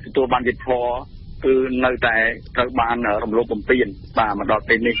នឹងសិទ្ធិទទួលបានយុត្តិធម៌គឺនៅតែត្រូវបានរំលោភបំពានបាទមកដល់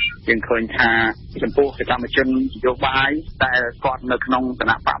ពេលនេះយើងឃើញថាចំពោះសកម្មជននយោបាយតែគាត់នៅក្នុងគ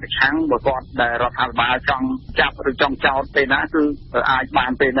ណៈបកប្រឆាំងបើគាត់ដែលរដ្ឋាភិបាលចង់ចាប់ឬចង់ចោទពេលណាគឺអាចបា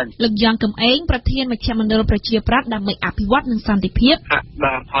នពេលហ្នឹងលោកយ៉ាងកំឯងប្រធានមជ្ឈមណ្ឌលប្រជាប្រដ្ឋដើម្បីអភិវឌ្ឍនិងសន្តិភាព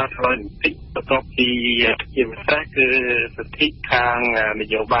បាទផលឆ្លើយបន្តិចបន្ទាប់ពីជាពិសេសគឺសិទ្ធិខាងន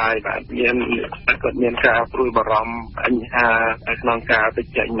យោបាយបាទគាត់មានការព្រួយបារម្ភបញ្ហាក្នុងការប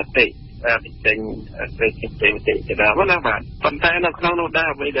ញ្ចេញមតិបញ្ចេញសេចក្តីមតិជាដើមណាបាទប៉ុន្តែនៅក្នុងនោះដែរ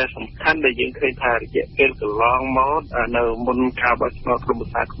អ្វីដែលសំខាន់ដែលយើងឃើញថារយៈពេលកន្លងមកនៅមុនការបោះឆ្នោតក្រុមប្រឹ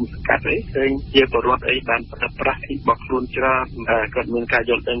ក្សាគុំសង្កាត់អីឃើញជាពលរដ្ឋអីបានប្រើប្រាស់អីរបស់ខ្លួនច្រើនគាត់មានការ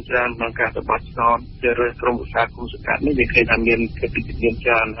យល់ដឹងច្រើនក្នុងការទៅបោះឆ្នោតជ្រើសរើសក្រុមប្រឹក្សាគុំសង្កាត់នេះយើងឃើញថាមានកិត្តិយស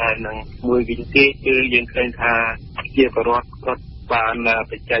ច្រើនហើយនឹងមួយវិញទៀតគឺយើងឃើញថាជាពលរដ្ឋគាត់បាន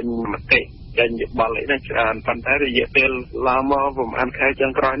បញ្ចេញមតិចេញយោបល់អីហ្នឹងច្រើនប៉ុន្តែរយៈពេលឡើងមកប្រហែលខែចុ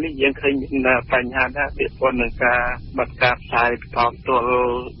ងក្រោយនេះយើងឃើញមានបញ្ហាថាពាក់ព័ន្ធនឹងការបាត់ការផ្សាយបន្តផ្ទាល់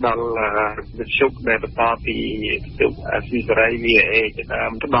ដល់វិទ្យុដែលបន្តពីស៊ីសេរី VA ជាដើ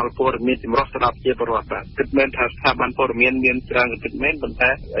មទៅដល់ព័ត៌មានចម្រុះស្ដាប់ជាពលរដ្ឋបាទគិតមែនថាស្ថាប័នព័ត៌មានមានច្រើនគិតមែនប៉ុន្តែ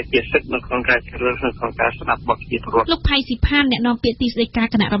ជាសិទ្ធិនៅក្នុងការជ្រើសរើសក្នុងការស្ដាប់របស់ជាពលរដ្ឋលោកផៃស៊ីផានអ្នកនាំពាក្យទីស្តីការ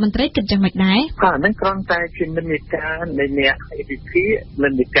គណៈរដ្ឋមន្ត្រីគិតយ៉ាងម៉េចដែរបាទហ្នឹងគ្រាន់តែជានិន្នាការនៃអ្នកវិភាគនិ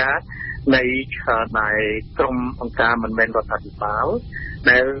ន្នាការនៃដែលក្រុមអង្គការមិនមែនរដ្ឋាភិបាល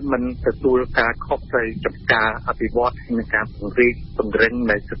ដែលមិនទទួលការខុសត្រូវចំការអភិវឌ្ឍនិងការពង្រឹង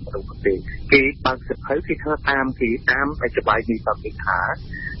នៃសិទ្ធិមនុស្សទេគេបើកសិភៅគេធ្វើតាមអច្ចបាយនីតិវិធី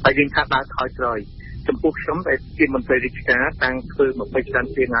ហើយយើងថាដើរថយក្រោយចំពោះខ្ញុំដែលជាមន្ត្រីរាជការតាំងធ្វើ20ឆ្នាំ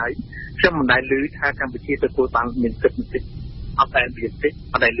ជាងហើយខ្ញុំមិនដែលឮថាកម្ពុជាទទួលបានមានសិទ្ធិតិចអត់ដែលមានទេ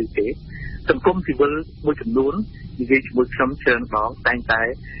អត់ដែលឮទេសង្គមស៊ីវិលមួយចំនួននិយាយជាមួយខ្ញុំច្រើនដងតែងតែ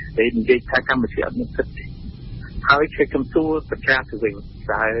និយាយថាកម្ពុជាអត់មានសិទ្ធិហើយជាចំនួនប្រជាទៅវិញ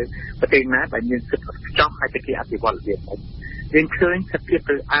តើប្រទេសណាដែលមានសិទ្ធិខ្ចោះហើយទៅគេអភិវឌ្ឍវាវិញយើងឃើញសិទ្ធិ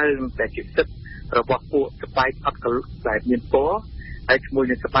ទៅអើងតែជាសិទ្ធិរបស់ពួកស្បែកអត់កលដែលមានពណ៌ហើយជាមួយ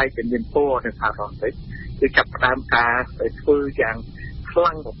នឹងស្បែកដែលមានពណ៌នៅសហរដ្ឋអាមេរិកគឺចាប់ផ្ដើមការធ្វើយ៉ាងខ្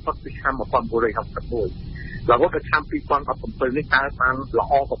លាំងបំផុតពីឆ្នាំ1961រហូតដល់ឆ្នាំ2017នេះតើបានល្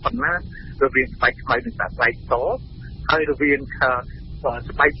អប៉ុណ្ណារវាងស្បែកខ្មៅនិងស្បែកសហើយរវាង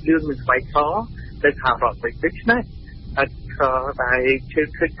ស្បែកលឿងនិងស្បែកសនៅសហរដ្ឋអាមេរិកដូច្នេះតែជឿ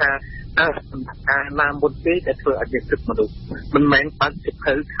ឃើញថាការណាមុនទេដែលធ្វើឲ្យមានសិទ្ធិមនុស្សមិនមែនបើកសិ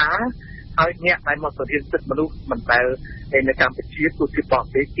ភៅថាហើយអ្នកដែលមករៀនសិទ្ធិមនុស្សមិនដែលនៅកម្ពុជាទោះជាបរ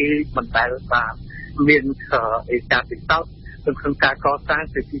ទេសគេមិនដែលបានមានការពិសោធន៍ក្នុងការកសាង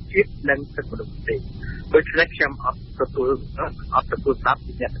សេដ្ឋកិច្ចជាតិនិងសិទ្ធិមនុស្សទេដូច្នេះខ្ញុំអត់ទទួលស្ដាប់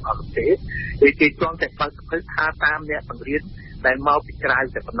ពីអ្នកទាំងអស់ទេគេចង់តែបើកសិភៅថាតាមអ្នកបង្រៀនដែលមកពីក្រៅ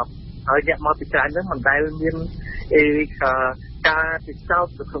តែប៉ុណ្ណោះហើយអ្នកមកពីក្រៅហ្នឹងមិនដែលមាន ការពិសោធ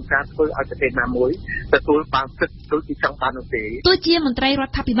ន៍ក្នុងការធ្វើឲ្យប្រទេសណាមួយទទួលបានសិទ្ធិដូចជាចង់បាននោះទេ ទោះជាមន្ត្រីរ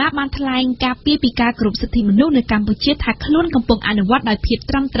ដ្ឋាភិបាលបានថ្លែងការពីការគោរពសិទ្ធិមនុស្សនៅកម្ពុជាថាខ្លួនកំពុងអនុវត្តដោយភាព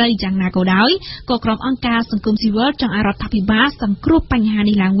ត្រឹមត្រូវយ៉ាងណាក៏ដោយក៏ក្រុមអង្គការសង្គមស៊ីវិលចង់ឲ្យរដ្ឋាភិបាលសង្គ្រោះបញ្ហា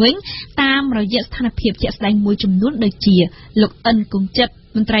នេះឡើងវិញតាមរយៈស្ថានភាពជាក់ស្ដែងមួយចំនួនដូចជាលោកអិនគង្គចិត្ត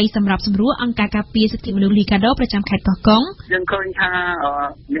មន្ត្រីសម្រាប់សម្រួលអង្គការការពារសិទ្ធិមនុស្សលីកាដូប្រចាំខេត្តកោះកុង យើងឃើញថា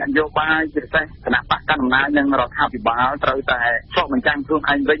អ្នកនយោបាយជាពិសេសគណៈបកកណ្ដាលអំណាចនិងរដ្ឋាភិបាលត្រូវតែឆ្លុះបញ្ចាំងខ្លួន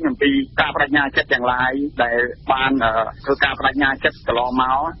ឯងវិញអំពីការបដិញ្ញាចិត្តទាំងឡាយដែលបានធ្វើការបដិញ្ញាចិត្តកន្លងម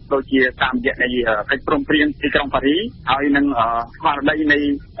កដូចជាតាមរយៈនៃកិច្ចព្រមព្រៀងទីក្រុងប៉ារីសហើយនឹងស្មារតីនៃ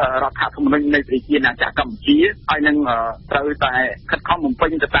រដ្ឋធម្មនុញ្ញនៃប្រជាណាចក្រកម្ពុជាហើយនឹងត្រូវតែខិតខំបំពេញ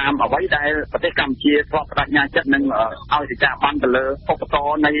ទៅតាមអ្វីដែលប្រទេសកម្ពុជាធ្លាប់បដិញ្ញាចិត្តនឹងឲ្យសេចក្ដីបានទៅលើឧបករ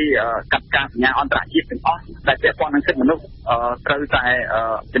ណ៍នៃកិច្ចការសញ្ញាអន្តរជាតិទាំងអស់ដែលពាក់ព័ន្ធនឹងសិទ្ធិមនុស្សត្រូវតែ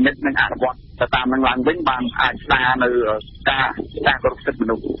ជំនិតនឹងអនុវត្តទៅតាមនឹងឡើងវិញបានអាចស្ដារនៅការគោរពសិទ្ធិម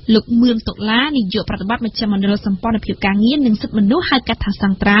នុស្ស លោកមឿនតុលានាយកប្រតិបត្តិមជ្ឈមណ្ឌលសម្ព័ន្ធភាពការងារនិងសិទ្ធិមនុស្សហៅកាត់ថាស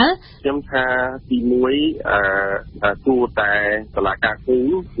ង្ត្រាល់ ខ្ញុំថាទី1គួរតែតុលាការ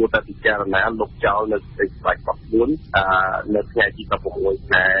គួរតែពិចារណាលុបចោលនៅសេចក្ដីរបស់ខ្លួននៅថ្ងៃទី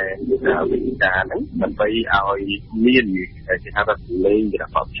16ខែវិច្ឆិកាហ្នឹងដើម្បីឲ្យមានគេហៅថាលេងគណៈ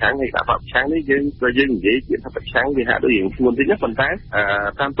បព្វឆាំងហើយគណៈបព្វឆាំងនេះយើងនិយាយជាថាប្រឆាំងវាហាក់ដូចរៀងធ្ងន់តិចណាប៉ុន្តែ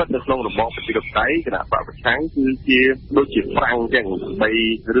តាមពិតនៅក្នុងរបបប្រជាធិបតេយ្យគណៈបព្វប្រឆាំងគឺជាដូចជាហ្វ្រាំងចឹងដើម្បី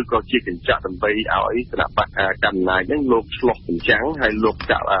ឬក៏ជាកញ្ចក់ដើម្បីឲ្យគណៈបកកណ្ដាលហ្នឹងលោកឆ្លោះកញ្ចាំងហើយលោក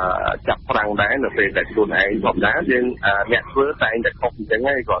ចាប់ហ្វ្រាំងដែរនៅពេលដែលខ្លួនឯងធម្មតាយើងអ្នកធ្វើតែងតែខុសអញ្ចឹង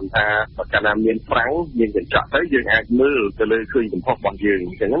ហើយគ្រាន់ថាបើកាលណាមានហ្វ្រាំងមានកញ្ចក់ទៅយើងអាចមើលទៅលើឃើញកំហុសរបស់យើង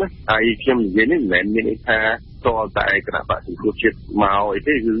អញ្ចឹងណាហើយខ្ញុំនិយាយនេះមិនមែនមានន័យថាតើតែគណៈបកសង្គ្រោះជាតិមកអី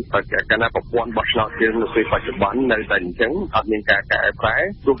ទេគឺកាលណាប្រព័ន្ធបោះឆ្នោតយើងនៅពេលបច្ចុប្បន្ននៅតែអញ្ចឹងអត់មានការកែប្រែ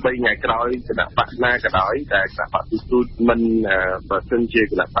ទោះបីថ្ងៃក្រោយគណៈបកណាក៏ដោយតែគណៈបកទូចមិនបើសិនជា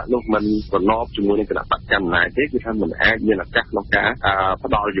គណៈបកនោះមិនប្រណប់ជាមួយនឹងគណៈបកកាន់អំណាចទេគឺថាមិនអាចមានឱកាសក្នុងការ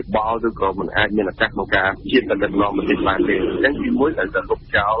ផ្ដល់យោបល់ឬក៏មិនអាចមានឱកាសក្នុងការជាតិទៅដឹកនាំប្រទេសបានទេអញ្ចឹងទីមួយតែទប់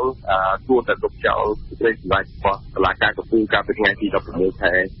ចោលគួរតែទប់ចោលសេចក្ដីសម្រេចរបស់តុលាការកំពូលកាលពីថ្ងៃទី16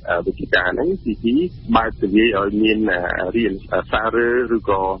ខែវិច្ឆិកាហ្នឹងទី2បើទនិយាយឲ្យមានរៀនសារឬ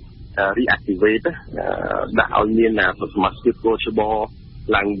ក៏ reactivate ដាក់ឲ្យមានសមាជិកគោចប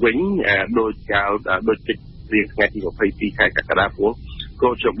ឡើងវិញដោយកិច្ចរៀបថ្ងៃទី22ខែកក្កដាព្រោះគោ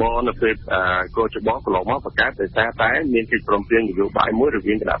ចបនៅពេលគោចបកន្លងមកប្រកាសដោយសារតែមានកិច្ចព្រមព្រៀងនយោបាយមួយរ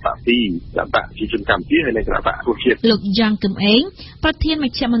វាងគណៈបក2គណៈបកប្រជាជនកម្ពុជាហើយនិងគណៈបកប្រជាជាតិលោកយ៉ាងកឹមអេងប្រធានម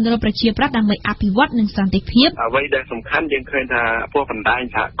ជ្ឈមណ្ឌលប្រជាប្រដ្ឋដើម្បីអភិវឌ្ឍនិងសន្តិភាពអ្វីដែលសំខាន់យើងឃើញថាពួកបណ្ដាញ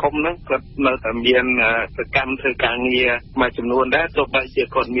សហគមន៍ហ្នឹងគាត់នៅតែមានសកម្មធ្វើការងារមួយចំនួនដែរទោះបីជា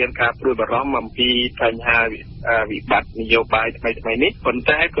គាត់មានការព្រួយបារម្ភអំពីបញ្ហាវិបត្តិនយោបាយថ្មីនេះប៉ុន្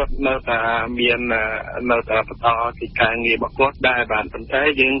តែគាត់នៅតែមាននៅតែបន្តកិច្ចការងាររបស់គាត់ដែរបាទប៉ុន្តែ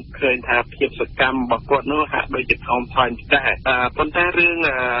យើងឃើញថាភាពសកម្មរបស់គាត់នោះហាក់ដូចជាថមថយដែរប៉ុន្តែរឿង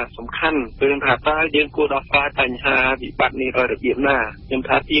សំខាន់គឺថាតើយើងគួរដោះស្រាយបញ្ហាវិបត្តិនេះដោយរបៀបណាខ្ញុំ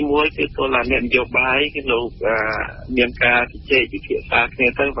ថាទី1គឺគោលនយោបាយគឺលោកមានការជជែកពិភាក្សាគ្នា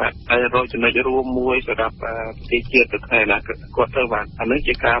ទៅបាទហើយរកចំណុចរួមមួយសម្រាប់ប្រទេសជាតិទៅថ្ងៃណាគាត់ទៅបាទអានេះ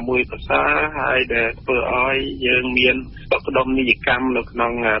ជាការមួយប្រសើរហើយដែលធ្វើឲ្យយើងមានស្ដុំនីយកម្មនៅក្នុ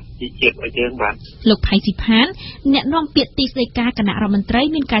ងប្រជាជាតិរបស់យើងបាទលោកផៃស៊ីផានអ្នកនាំពាក្យទីស្តីការគណៈរដ្ឋមន្ត្រី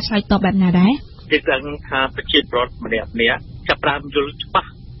មានការឆ្លើយតបបែបណាដែរគេដឹងថាប្រជាពលរដ្ឋម្នាក់ចាប់ផ្ដើមយល់ច្បា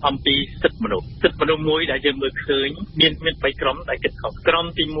ស់អំពីសិទ្ធិមនុស្សមួយដែលយើងមើលឃើញមាន3ក្រុមដែលគិតខុសក្រុម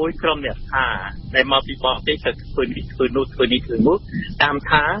ទី1ក្រុមអ្នកថាដែលមកពីបរទេសទៅធ្វើនេះធ្វើនោះតាម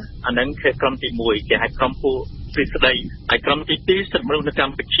ថាអាហ្នឹងគឺក្រុមទី1គេហៅក្រុមពួកពីស្ដីហើយក្រុមទី2សិទ្ធិមនុស្សនៅក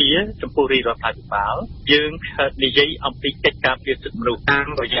ម្ពុជាចំពោះរដ្ឋាភិបាលយើងនិយាយអំពីកិច្ចការពារសិទ្ធិមនុស្សតាម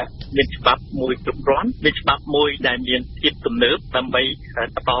រយៈមានច្បាប់មួយគ្រប់គ្រាន់មានច្បាប់មួយដែលមានភាពទំនើបដើម្បី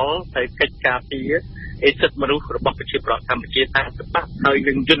ផ្ដល់ទៅកិច្ចការពារសិទ្ធិមនុស្សរបស់ប្រជាពលរដ្ឋកម្ពុជាតាមច្បាប់ហើយ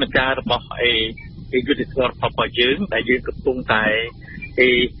នឹងយន្តការរបស់យុទ្ធសាស្ត្ររបស់យើងដែលយើងកំពុងតែ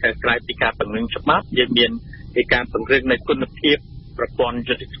ក្រៅពីការពង្រឹងច្បាប់យើងមានការពង្រឹងនៃគុណភាពប្រព័ន្ធ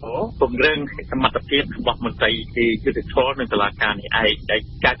យុត្តិធម៌ពង្រឹងសមត្ថភាពរបស់មន្ត្រីយុត្តិធម៌និងតុលាការនេះឯងដែល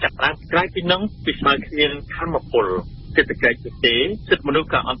ការចាប់ផ្ដើមក្រៅពីនោះពីស្មើគ្នាធម្មពលសេដ្ឋកិច្ចទេសិទ្ធិមនុស្ស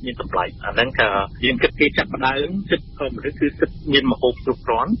ក៏អត់មានតម្លៃអាហ្នឹងក៏យើងគិតគេចាប់ផ្ដើមសិទ្ធិមនុស្សគឺសិទ្ធិមានមហូបគ្រប់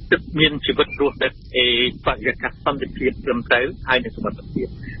គ្រាន់សិទ្ធិមានជីវិតរស់នៅបរិយាកាសសន្តិភាពត្រឹមត្រូវហើយនិងសុវត្ថិភាព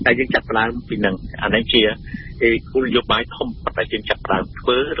តែយើងចាប់ផ្ដើមពីហ្នឹងអាហ្នឹងជាគោលនយោបាយធំដែលយើងចាប់ផ្ដើមធ្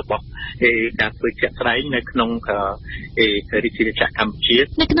វើរបស់ការធ្វើជាក់ស្ដែងនៅក្នុងរាជាណាចក្រកម្ពុជា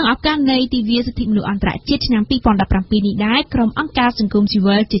នៅក្នុងឱកាសនៃទិវាសិទ្ធិមនុស្សអន្តរជាតិឆ្នាំ2017នេះដែរក្រុមអង្គការសង្គមស៊ី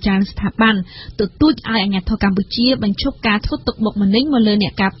វិលជាច្រើនស្ថាប័នទទូចឲ្យអាជ្ញាធរកម្ពុជាបញ្ ឈប់ការធ្វើទុកបុកម្នេញមកលើអ្ន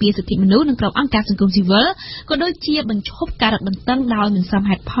កការពារសិទ្ធិមនុស្សនិងក្រុមអង្គការសង្គមស៊ីវិលក៏ដូចជាបញ្ឈប់ការរឹតបន្តឹងដោយមិនសម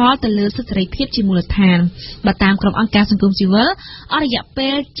ហេតុផលទៅលើសិទ្ធិសេរីភាពជាមូលដ្ឋានបើតាមក្រុមអង្គការសង្គមស៊ីវិលអស់រយៈពេ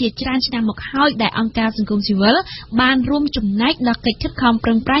លជាច្រើនឆ្នាំមកហើយដែលអង្គការសង្គមស៊ីវិលបានរួមចំណែកដល់កិច្ចខិតខំប្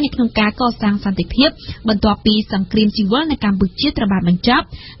រឹងប្រែងនៅក្នុងការកសាងសន្តិភាពបន្ទាប់ពីសង្គ្រាមស៊ីវិលនៅកម្ពុជាត្រូវបានបញ្ចប់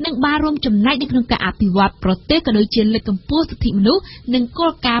និងបានរួមចំណែកនៅក្នុងការអភិវឌ្ឍប្រទេសក៏ដូចជាលើកកម្ពស់សិទ្ធិមនុស្សនិងគោ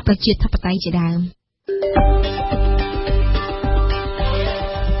លការណ៍ប្រជាធិបតេយ្យជាដើម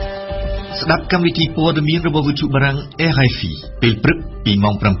ស្ដាប់កម្មវិធីព័ត៌មានរបស់វិទ្យុបារាំង RFI ពេលព្រឹកពី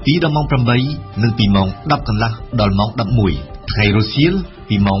ម៉ោង 7 ដល់ម៉ោង 8 និងពីម៉ោង 10 កន្លះដល់ម៉ោង 11 ថ្ងៃរសៀល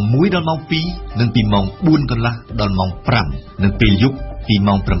ពីម៉ោង 1 ដល់ម៉ោង 2 និងពីម៉ោង 4 កន្លះដល់ម៉ោង 5 និងពេលយប់ពី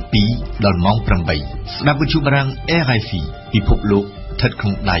ម៉ោង 7 ដល់ម៉ោង 8 ស្ដាប់វិទ្យុបារាំង RFI ពិភពលោកស្ថិតក្នុ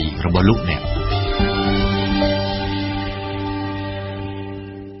ងដៃរបស់លោកអ្នក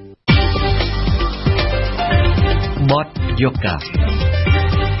បទយូហ្គា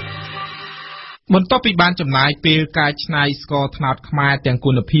បន្ទាប់ពីបានចំណាយពេលកែច្នៃស្ករត្នោតខ្មែរទាំង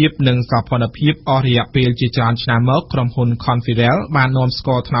គុណភាពនិងសោភ័ណភាពអស់រយៈពេលជាច្រើនឆ្នាំមកក្រុមហ៊ុន Confidel បាននាំស្ក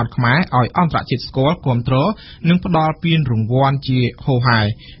រត្នោតខ្មែរឲ្យអន្តរជាតិស្គាល់គាំទ្រនិងផ្ដល់ពានរង្វាន់ជាហូរហែ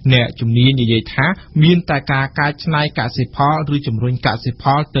អ្នកជំនាញនិយាយថាមានតែការកែច្នៃកសិផលឬជំរុញកសិផ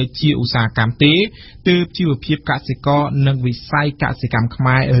លទៅជាឧស្សាហកម្មទេទើបជីវភាពកសិករនិងវិស័យកសិកម្មខ្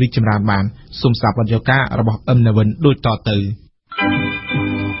មែររីកចម្រើនបានសូមស្ដាប់បទយូហ្គារបស់អឹមណាវិនដូចតទៅ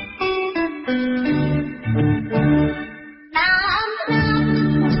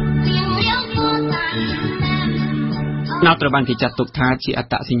ត្នោតត្រូវបានគេចាត់ទុកថាជាអត្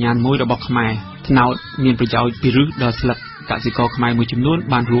តសញ្ញាណមួយរបស់ខ្មែរត្នោតមានប្រយោជន៍ពីឫសដល់ស្លឹកកសិករខ្មែរមួយចំនួន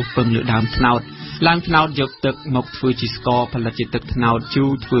បានរស់ពឹងលើដើមត្នោតឡើងត្នោតយកទឹកមកធ្វើជាស្ករផលិតជាទឹកត្នោតជូរ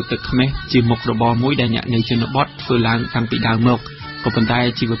ធ្វើទឹកខ្មេះជាមុខរបរមួយដែលអ្នកនៅជនបទធ្វើឡើងតាំងពីដើមមកក៏ប៉ុន្តែ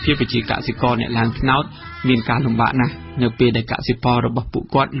ជីវភាពប្រជាកសិករអ្នកឡើងត្នោតមានការលំបាកណាស់នៅពេលដែលកសិផលរបស់ពួក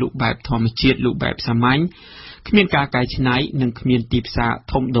គាត់លក់បែបធម្មជាតិលក់បែបសាមញ្ញគ្មានការកែច្នៃនិងគ្មានទីផ្សារ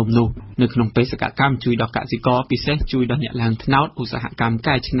ធំដុំនោះនៅក្នុងបេសកកម្មជួយដល់កសិករពិសេសជួយដល់អ្នកឡើងត្នោតឧស្សាហកម្ម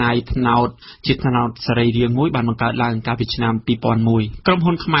កែច្នៃត្នោតជាត្នោតសរីរាង្គមួយបានបង្កើតឡើងកាលពីឆ្នាំ2001ក្រុម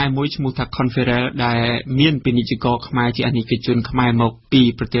ហ៊ុនខ្មែរមួយឈ្មោះថា Confidel ដែលមានពាណិជ្ជករខ្មែរជាអាណិកជនខ្មែរមកពី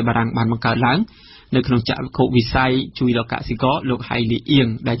ប្រទេសបារាំងបានបង្កើតឡើងនៅក្នុងចក្រវិស័យជួយដល់កសិករលោកហៃលីអៀង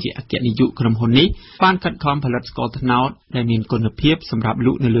ដែលជាអគ្គនាយកក្រុមហ៊ុននេះបានខិតខំផលិតស្ករត្នោតដែលមានគុណភាពសម្រាប់ល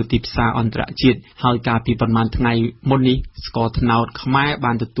ក់នៅលើទីផ្សារអន្តរជាតិហើយកាលពីប្រមាណថ្ងៃមុននេះស្ករត្នោតខ្មែរ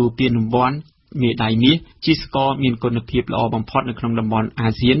បានទទួលពានរង្វាន់មេដាយមាសជាស្ករមានគុណភាពល្អបំផុតនៅក្នុងតំបន់អា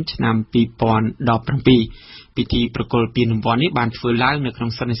ស៊ានឆ្នាំ2017ពិធីប្រគល់ពានរង្វាន់នេះបានធ្វើឡើងនៅក្នុង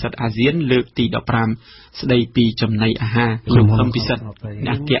សន្និសីទអាស៊ានលើកទី15ស្ដីពីចំណីអាហារលោកខឹមពិសិដ្ឋ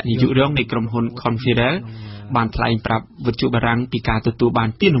អគ្គនាយករងនៃក្រុមហ៊ុន Confidel បានថ្លែងប្រាប់វិទ្យុបារាំងពីការទទួលបាន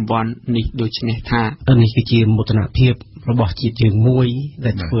ពានរង្វាន់នេះដូចនេះថានេះគឺជាមោទនភាពរបស់ជាតិយើងមួយ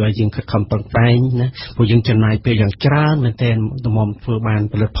ដែលធ្វើឲ្យយើងខិតខំប្រឹងប្រែងណាព្រោះយើងចំណាយពេលយ៉ាងច្រើនមែនទែនដើម្បីធ្វើបាន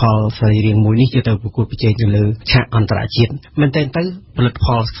ផលិតផលសរីរាង្គមួយនេះជាទៅប្រកួតប្រជែងទៅលើឆាកអន្តរជាតិមែនទែនទៅផលិតផ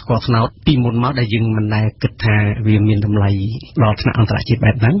លស្ករត្នោតពីមុនមកដែលយើងមិនដែលគិតថាវាមានតម្លៃដល់ថ្នាក់អន្តរជាតិ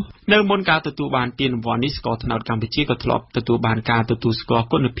បែបហ្នឹងនៅមុនការទទួលបានពានរង្វាន់នេះស្ករត្នោតកម្ពុជាក៏ធ្លាប់ទទួលបានការទទួលស្គាល់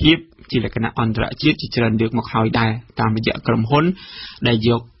គុណភាពជាលក្ខណៈអន្តរជាតិជាច្រើនលើកមកហើយដែរតាមរយៈក្រុមហ៊ុនដែលយ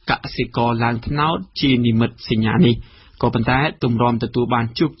កកសិករឡើងត្នោតជានិមិត្តសញ្ញានេះក៏ប៉ុន្តែទម្រាំទទួលបាន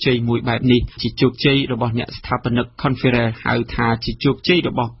ជោគជ័យមួយបែបនេះជាជោគជ័យរបស់អ្នកស្ថាបនិក Confidel ហៅថាជាជោគជ័យ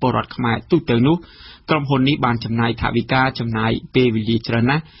របស់ពលរដ្ឋខ្មែរទូទៅនោះក្រុមហ៊ុននេះបានចំណាយថវិកាចំណាយពេលវេលាច្រើន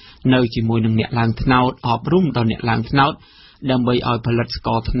ណាស់នៅជាមួយនឹងអ្នកឡើងត្នោតអប់រំដល់អ្នកឡើងត្នោតដើម្បីឲ្យផលិតស្ក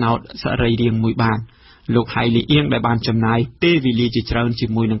រត្នោតសរីរាង្គមួយបានលោកហៃលីអៀងដែលបានចំណាយពេលវេលាជាច្រើនជា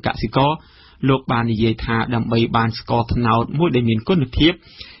មួយនឹងកសិករលោកបាននិយាយថាដើម្បីបានស្ករត្នោតមួយដែលមានគុណភាព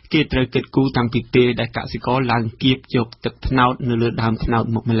គេត្រូវគិតគូរតាំងពីពេលដែលកសិករឡើងគៀបយកទឹកត្នោតនៅលើដើមត្នោត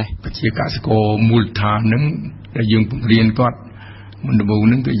មកម្លេះជាកសិករមូលដ្ឋានហ្នឹងដែលយើងបង្រៀនគាត់មុនដំបូង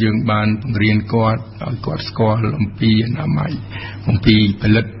ហ្នឹងគឺយើងបានបង្រៀនគាត់ឲ្យគាត់ស្គាល់អំពីអនាម័យអំពីផ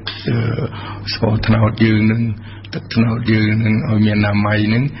លិតស្ករត្នោតយើងហ្នឹងទឹកត្នោតយើងហ្នឹងឲ្យមានអនាម័យ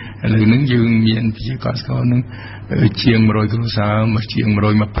ហ្នឹងឥឡូវហ្នឹងយើងមានប្រជាកសិករហ្នឹងជាង100គ្រួសារមកជាង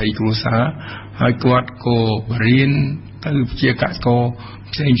120គ្រួសារហើយគាត់ក៏បរៀនទៅជាកសិករ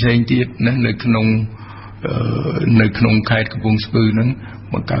ផ្សេងទៀតណានៅក្នុងខេត្តកំពង់ស្ពឺហ្នឹង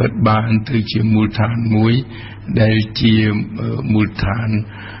បង្កើតបានទៅជាមូលដ្ឋានមួយដែលជាមូលដ្ឋាន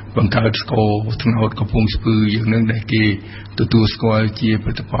បង្កើតស្ករត្នោតកំពង់ស្ពឺយ៉ាងហ្នឹងដែលគេទទួលស្គាល់ជាផ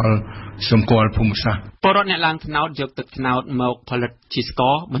លិតផលសម្គាល់ភូមិសាស្ត្រពលរដ្ឋអ្នកឡើងត្នោតយកទឹកត្នោតមកផលិតជាស្ក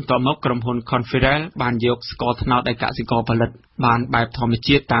របន្ទាប់មកក្រុមហ៊ុន Confidel បានយកស្ករត្នោតដែលកសិករផលិតបានបែបធម្ម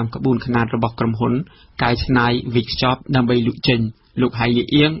ជាតិតាមក្បួនខ្នាតរបស់ក្រុមហ៊ុនកែច្នៃវិកខ្ចប់ដើម្បីលក់ចេញ លោកហៃលី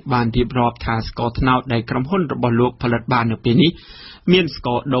អៀងបានរៀបរាប់ថាស្ករត្នោតដែលក្រុមហ៊ុនរបស់លោកផលិតបាននៅពេលនេះមានស្ក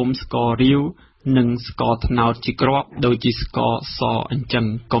រដុំស្កររាវនិងស្ករត្នោតជាគ្រាប់ដូចជាស្ករសអញ្ចឹង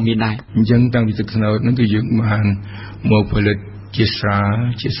ក៏មានដែរអញ្ចឹងតាំងពីទឹកត្នោតហ្នឹងគឺយើងបានមកផលិតជាស្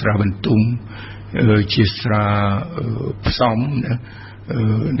រាបន្ទុំជាស្រាផ្សំណា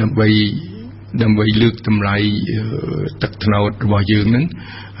ដើម្បីលើកតម្លៃទឹកត្នោតរបស់យើងហ្នឹង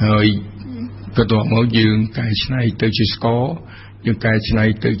ហើយបន្ទាប់មកយើងកែច្នៃទៅជាស្ករយើងកែច្នៃ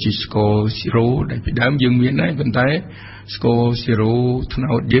ទៅជាស្ករស៊ីរ៉ូដែលពីដើមយើងមានដែរប៉ុន្តែស្ករស៊ីរ៉ូត្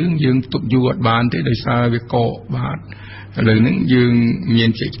នោតយើងទុកយូរអត់បានទេដោយសារវាកកបាទឥឡូវហ្នឹងយើងមាន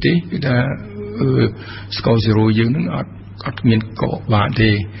ចេកទេសគឺថាស្ករស៊ីរ៉ូយើងហ្នឹងអត់មានកកបាទទេ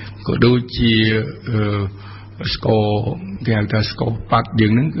ក៏ដូចជាស្ករគេហៅថាស្ករប៉ាត់យើ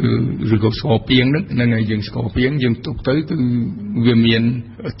ងហ្នឹងគឺឬក៏ស្ករពីងហ្នឹងហើយយើងស្ករពីងយើងទុកទៅគឺវាមាន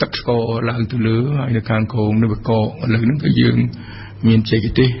ទឹកស្ករឡើងទៅលើហើយនៅខាងក្រោមនៅវាកកឥឡូវហ្នឹងគឺយើងមានចេក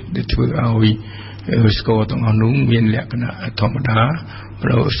ទេសដែលធ្វើឲ្យស្ករទាំងអស់នោះមានលក្ខណៈធម្មតាព្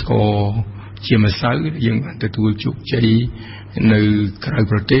រោះស្ករជាម្សៅយើងបានទទួលជោគជ័យនៅក្រៅ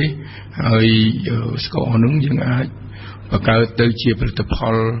ប្រទេសហើយស្ករនោះយើងអាចបង្កើតទៅជាផលិតផ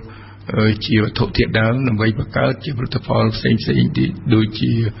លជាវត្ថុធាតុដើមដើម្បីបង្កើតជាផលិតផលផ្សេងៗទៀតដូច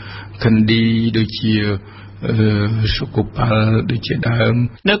ជា candy ដូចជាសូកូប៉ាល់ដូចជាដើម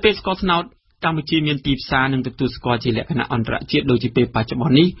នៅពេលស្ករត្នោតកម្ពុជាមានទីផ្សារនិងទទួលស្គាល់ជាលក្ខណៈអន្តរជាតិដូចជាពេលបច្ចុប្ប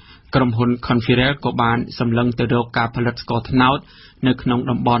ន្ននេះក្រុមហ៊ុន Khmer ក៏បានសម្លឹងទៅរកការផលិតស្ករត្នោតនៅក្នុង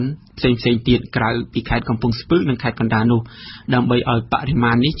តំបន់ផ្សេងៗទៀតក្រៅពីខេត្តកំពង់ស្ពឺនិងខេត្តកណ្ដាលនោះដើម្បីឲ្យបរិ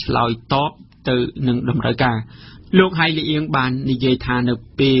មាណនេះឆ្លើយតបទៅនឹងតម្រូវការលោកហៃលីអៀងបាននិយាយថានៅ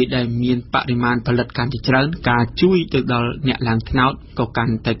ពេលដែលមានបរិមាណផលិតកាន់តែច្រើនការជួយទៅដល់អ្នកឡើងត្នោតក៏កា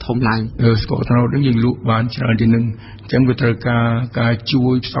ន់តែធំឡើងស្ករត្នោតនេះយើងលក់បានច្រើនជាងនឹងអញ្ចឹងវាត្រូវការជួ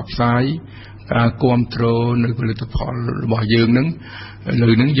យផ្សព្វផ្សាយការគ្រប់គ្រងនៅផលិតផលរបស់យើងហ្នឹងឥឡូ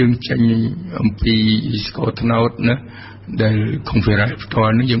វហ្នឹងយើងចេញអំពីស្ករត្នោតណាដែលខុងហ្វេរ៉ាផ្ទា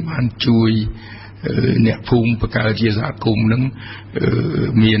ល់ហ្នឹងយើងបានជួយអ្នកភូមិបង្កើតជាសហគមន៍ហ្នឹង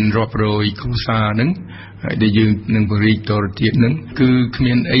មានរាប់រយគ្រួសារហ្នឹងហើយដែលយើងនឹងបរិយាតរទៀតហ្នឹងគឺគ្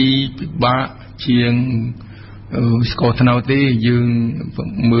មានអីពិបាកជាងស្ករត្នោតទេយើង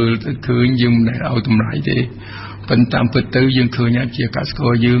មើលទៅឃើញយើងមិនឲ្យតម្លៃទេប៉ុន្តែតាមពិតទៅយើងឃើញថាជាកសិក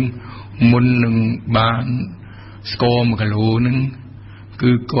រយើងមុននឹងបានស្ករ1គីឡូហ្នឹង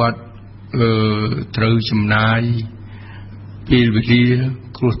គឺគាត់ត្រូវចំណាយពេលវេលា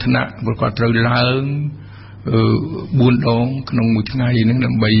គ្រោះថ្នាក់គាត់ត្រូវឡើង4ដងក្នុងមួយថ្ងៃហ្នឹងដើ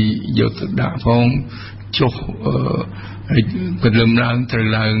ម្បីយកទៅដាក់ផងចុះហើយព្រលឹមឡើងត្រូវ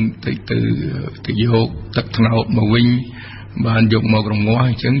ឡើងទៅយកទឹកត្នោតមកវិញបានយកមករងាស់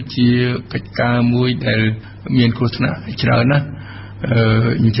អញ្ចឹងជាកិច្ចការមួយដែលមានគ្រោះថ្នាក់ច្រើនណាស់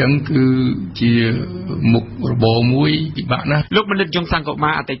អញ្ចឹងគឺជាមុខរបរមួយពិបាកណាស់លោកបណ្ឌិតយងសង្កុមា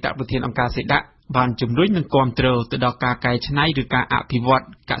រអតីតប្រធានអង្គការសេដាក់បានជំរុញនិងគាំទ្រទៅដល់ការកែច្នៃឬការអភិវឌ្ឍ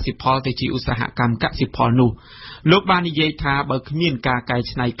កសិផលទៅជាឧស្សាហកម្មកសិផលនោះលោកបាននិយាយថាបើគ្មានការកែ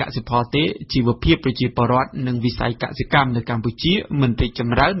ច្នៃកសិផលទេជីវភាពប្រជាពលរដ្ឋនិងវិស័យកសិកម្មនៅកម្ពុជាមិនរីកច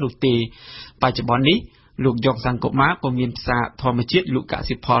ម្រើននោះទេបច្ចុប្បន្ននេះលោកយងសង្កុមារក៏មានផ្សារធម្មជាតិលក់ក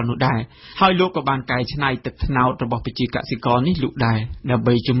សិផលនោះដែរហើយលោកក៏បានកែច្នៃទឹកត្នោតរបស់ប្រជាកសិករនេះលក់ដែរដើម្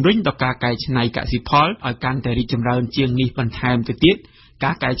បីជំរុញដល់ការកែច្នៃកសិផលឲ្យកាន់តែរីកចម្រើនជាងនេះបន្ថែមទៅទៀត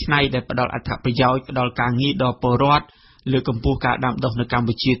ការកែច្នៃដែលផ្ដល់អត្ថប្រយោជន៍ផ្ដល់ការងារដល់ពលរដ្ឋលើកកម្ពស់ការដាំដុះនៅកម្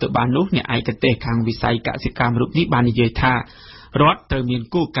ពុជាទៅបាននោះអ្នកឯកទេសខាងវិស័យកសិកម្មរូបនេះបាននិយាយថារដ្ឋត្រូវមាន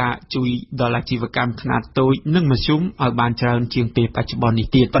គោលការណ៍ជួយដល់អាជីវកម្មខ្នាតតូចនិងមធ្យមឲ្យបានច្រើនជាងពេលបច្ចុប្បន្ននេះ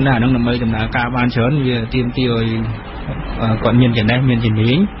ទៀតប៉ុន្តែនឹងដើម្បីដំណើរការបានច្រើនវាទាមទារឲ្យគាត់មានចំណេះមានជំ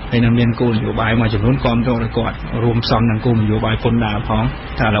នាញហើយនឹងមានគោលនយោបាយមួយចំនួនគ្រប់គ្រងឲ្យគាត់រួមផ្សំនឹងគោលនយោបាយពន្ធដារផង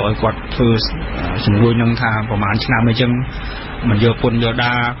ថាឲ្យគាត់ធ្វើជំនួយនឹងថាប្រហែលឆ្នាំអីចឹងមិនយកពន្ធយក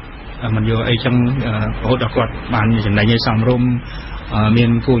ដាមិនយកអីចឹងរហូតដល់គាត់បានចំណេញឲ្យសមរម្យមាន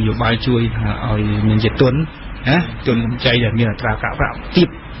គោលនយោបាយជួយឲ្យមានជាទុនណាទុនកម្ចីដែលមានអត្រាប្រាក់ទាប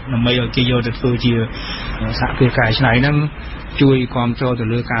ដើម្បីឲ្យគេយកទៅធ្វើជាសហគ្រាសកែច្នៃហ្នឹងជួយគ្រប់គ្រងទៅ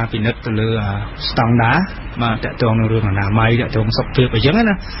លើការពិនិត្យទៅលើស្តង់ដារបាទតកតងនឹងរឿងអនាម័យតកតងសុខភាពអញ្ចឹង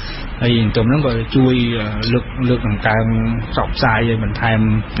ណាហើយទៅហ្នឹងក៏ជួយលើកដង្កើងផ្សព្វផ្សាយឲ្យបន្ថែម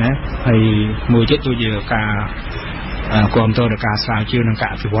ណាហើយមួយទៀតគឺជាការគ្រប់គ្រងដល់ការស្រាវជ្រាវនិងការ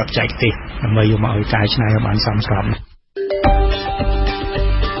អភិវឌ្ឍបច្ចេកទេសដើម្បីយកមកឲ្យកែច្នៃឲ្យបានសមស្រប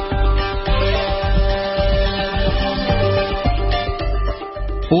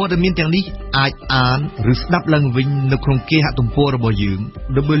ព័ត៌មានទាំងនេះអាចអានឬស្ដាប់ឡើងវិញនៅក្នុងគេហទំព័ររបស់យើង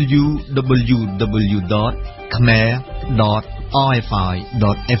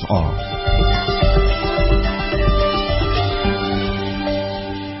www.khmer.rfi.fr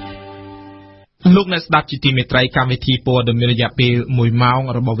អ លោកអ្នកស្ដាប់ជាទីមេត្រីកម្មវិធីព័ត៌មានរយៈពេល1ម៉ោង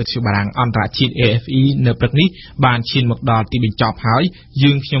របស់វិទ្យុបារាំងអន្តរជាតិ RFI នៅព្រឹកនេះបានឈានមកដល់ទីបញ្ចប់ហើយ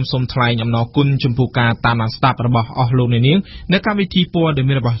យើងខ្ញុំសូមថ្លែងអំណរគុណចំពោះការតាមដានស្ដាប់របស់អស់លោកអ្នកនាងនៅកម្មវិធីព័ត៌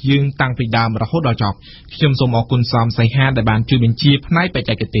មានរបស់យើងតាំងពីដើមរហូតដល់ចប់ខ្ញុំសូមអរគុណសំសៃហាដែលបានជួយបញ្ជាផ្នែកបច្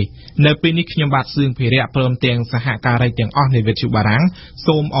ចេកទេសនៅពេលនេះខ្ញុំបាទសឿងភិរៈព្រមទាំងសហការីទាំងអស់នៃវិទ្យុបារាំង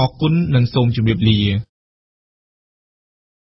សូមអរគុណនិងសូមជម្រាបលា